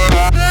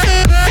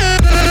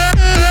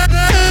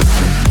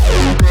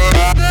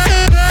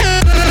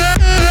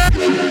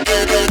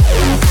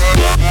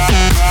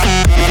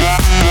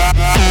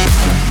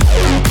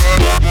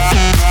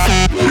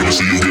 Wanna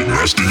see you get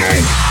nasty now.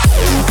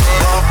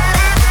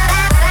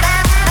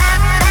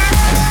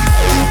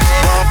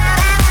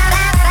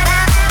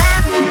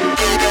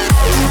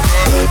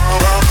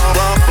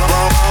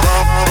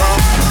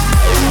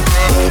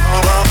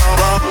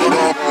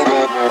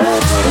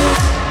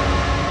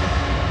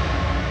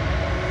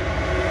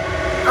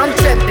 I'm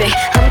tripping,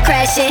 I'm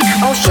crashing,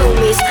 on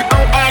shroomies,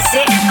 on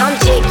acid, I'm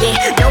jigging.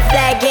 No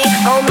flagging,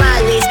 on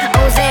Molly's,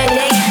 on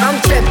Xanax,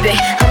 I'm tripping.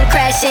 I'm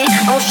crashing,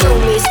 on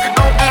shroomies,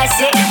 on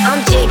acid,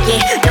 I'm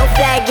jigging. No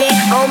flagging,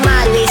 on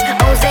Molly's,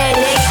 on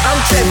Xanax, I'm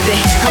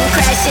tripping. I'm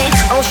crashing,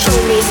 on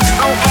shroomies,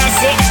 on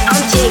acid, I'm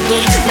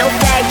jigging. No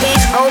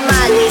flagging, on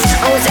Molly's,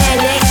 on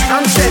Xanax,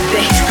 I'm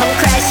tripping. I'm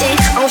crashing,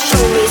 on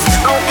shroomies,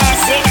 on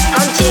acid,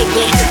 I'm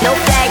jigging. No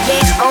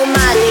flagging, on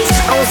Molly's,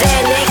 on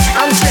Xanax,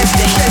 I'm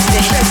tripping.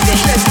 Tripping, tripping,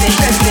 tripping, tripping,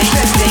 tripping,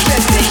 tripping,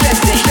 tripping,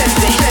 tripping,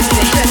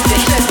 tripping, tripping,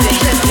 tripping, tripping,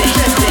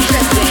 tripping,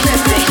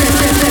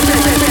 tripping,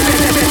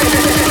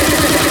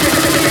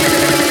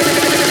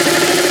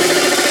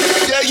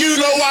 tripping. Yeah, you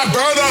know I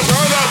burn up,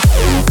 burn up.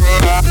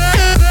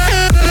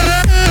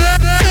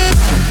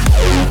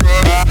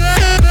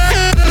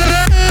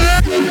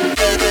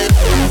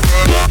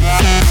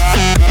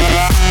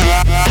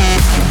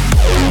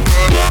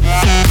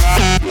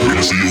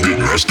 Wanna see you get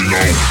nasty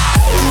now.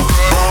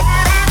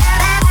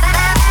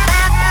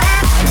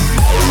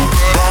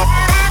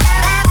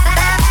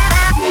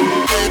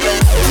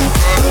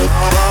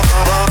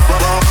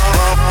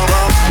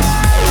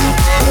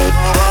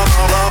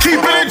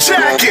 Keeping it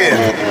jacking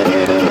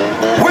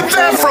with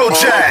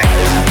Afrojack.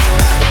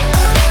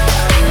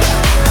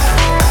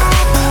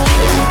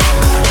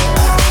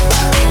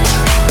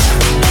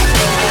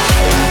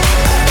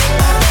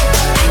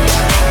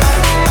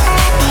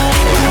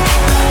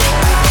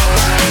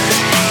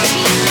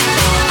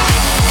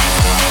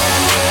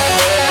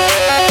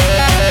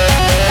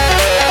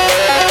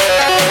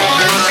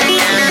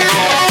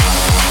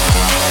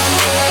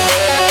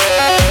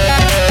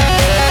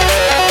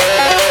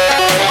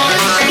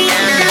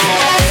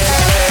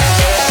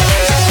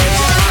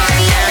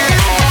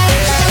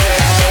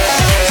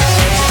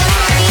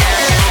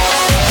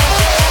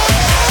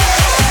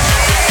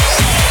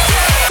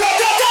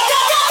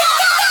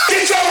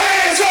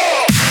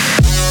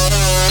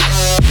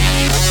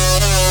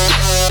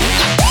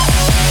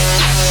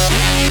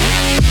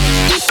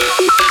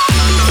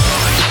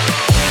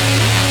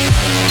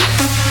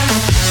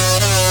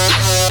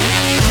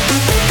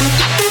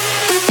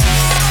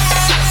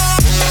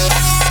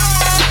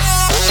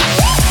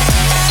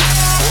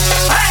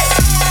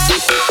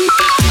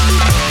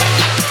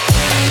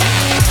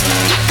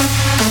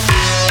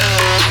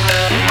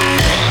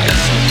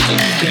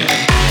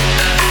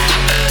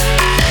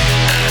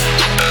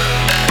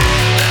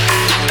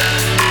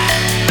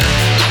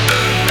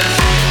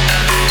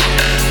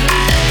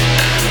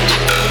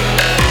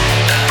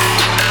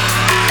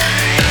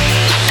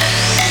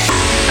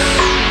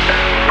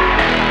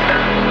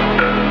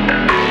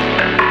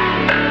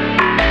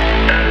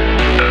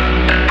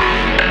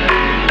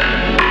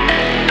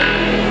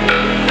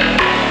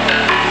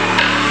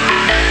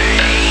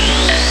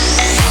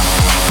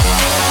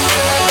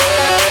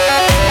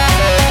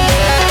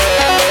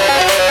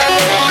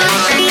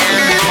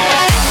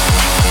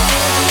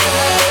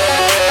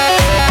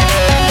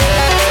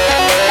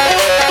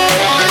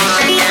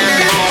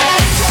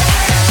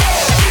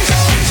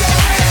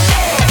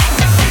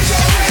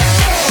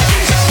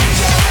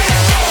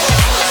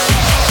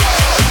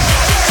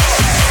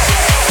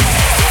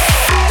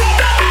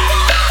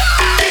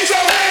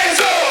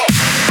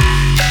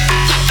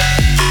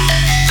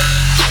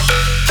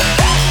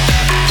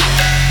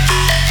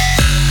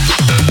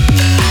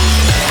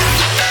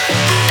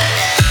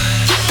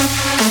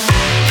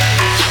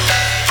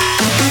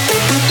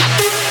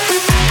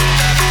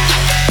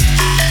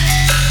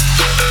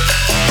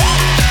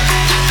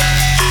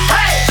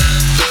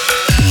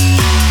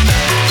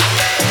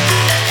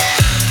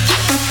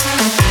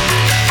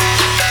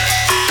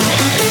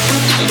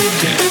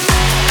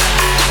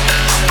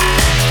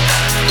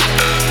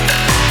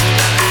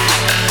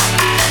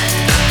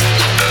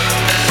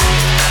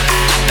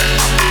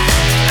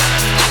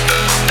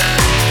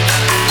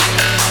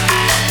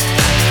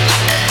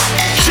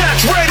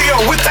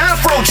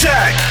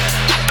 Afrojack.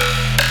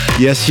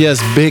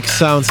 Yes, big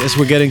sounds as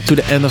we're getting to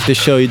the end of the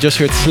show. You just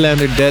heard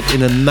Slander Dead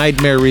in a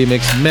Nightmare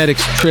remix, Maddix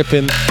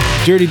Trippin',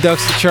 Dirty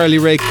Ducks to Charlie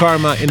Ray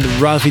Karma in the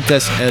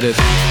Ravites edit.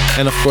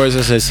 And of course,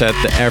 as I said,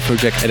 the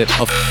Afrojack edit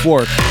of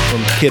Fort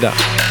from Kidda.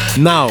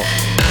 Now,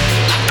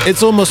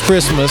 it's almost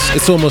Christmas.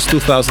 It's almost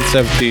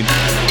 2017.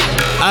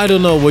 I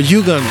don't know what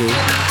you gonna do,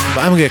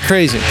 but I'm gonna get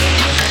crazy.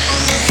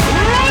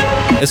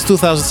 It's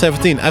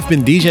 2017. I've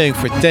been DJing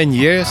for 10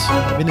 years.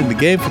 I've been in the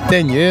game for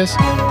 10 years.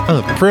 I'm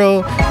a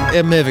pro.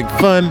 I'm having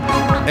fun.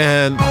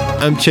 And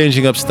I'm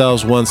changing up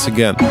styles once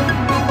again.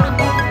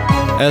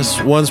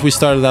 As once we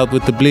started out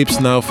with the bleeps,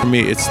 now for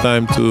me it's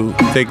time to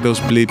take those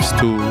bleeps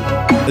to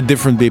a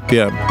different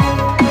BPM.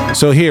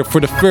 So here, for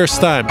the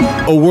first time,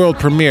 a world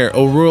premiere,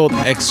 a world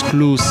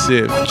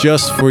exclusive,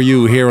 just for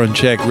you here on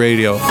Jack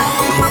Radio.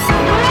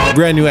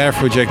 Brand new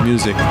Afrojack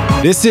music.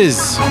 This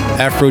is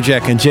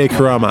Afrojack and J.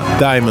 Karama,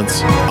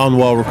 Diamonds, on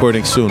Wall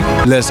recording soon.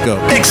 Let's go.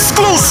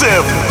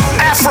 Exclusive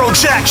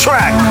Afrojack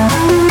track.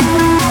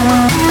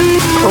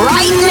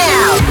 Right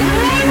now.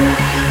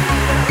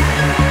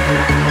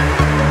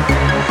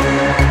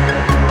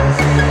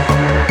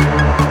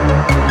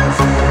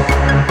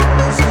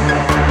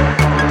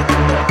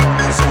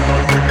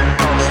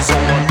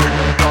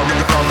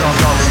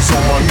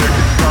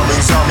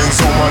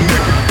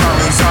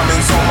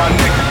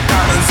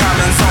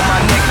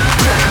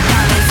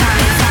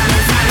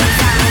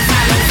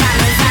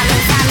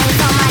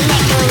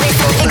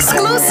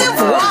 Exclusive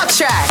wall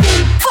track.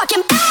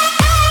 Fucking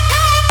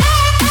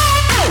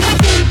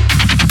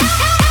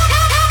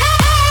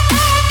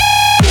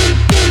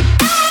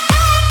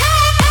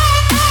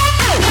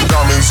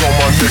Diamonds on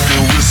my neck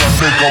and wrist, I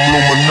think I'm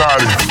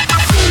Illuminati.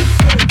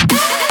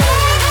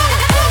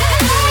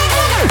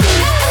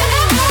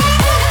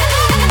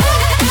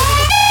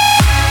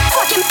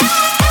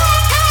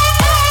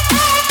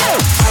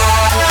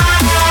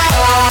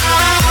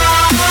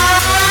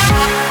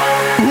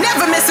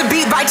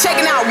 by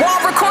checking out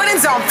Wall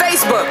Recordings on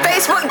Facebook.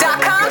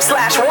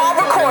 Facebook.com/Wall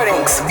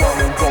Recordings.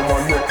 Diamonds on my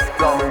neck,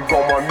 diamonds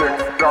on my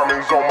neck,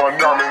 diamonds on my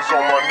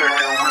neck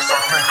and wrist, I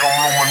think I'm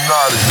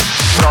Illuminati.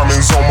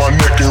 Diamonds on my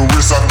neck and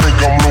wrist, I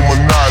think I'm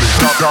Illuminati.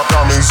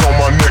 Diamonds on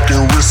my neck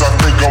and wrist, I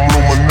think I'm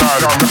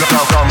Illuminati.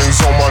 Diamonds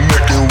on my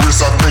neck and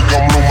wrist, I think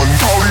I'm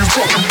Illuminati. All these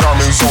fucking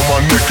diamonds on my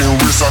neck and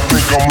wrist, I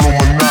think I'm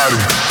Illuminati.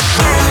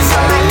 Diamonds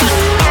on my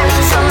neck,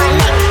 diamonds on my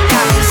neck,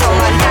 diamonds on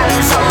my neck,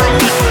 diamonds on my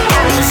neck,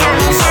 diamonds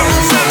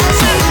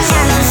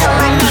on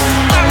my neck,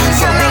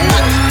 diamonds on my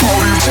neck,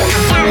 diamonds on my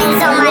neck,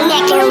 diamonds on my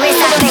neck and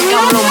wrist, I think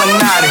I'm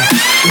Illuminati.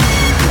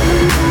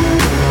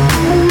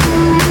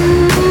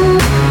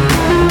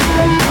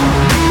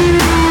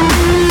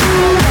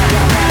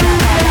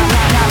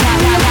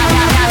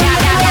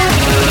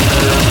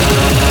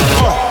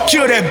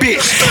 Kill that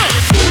bitch.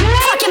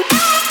 Fucking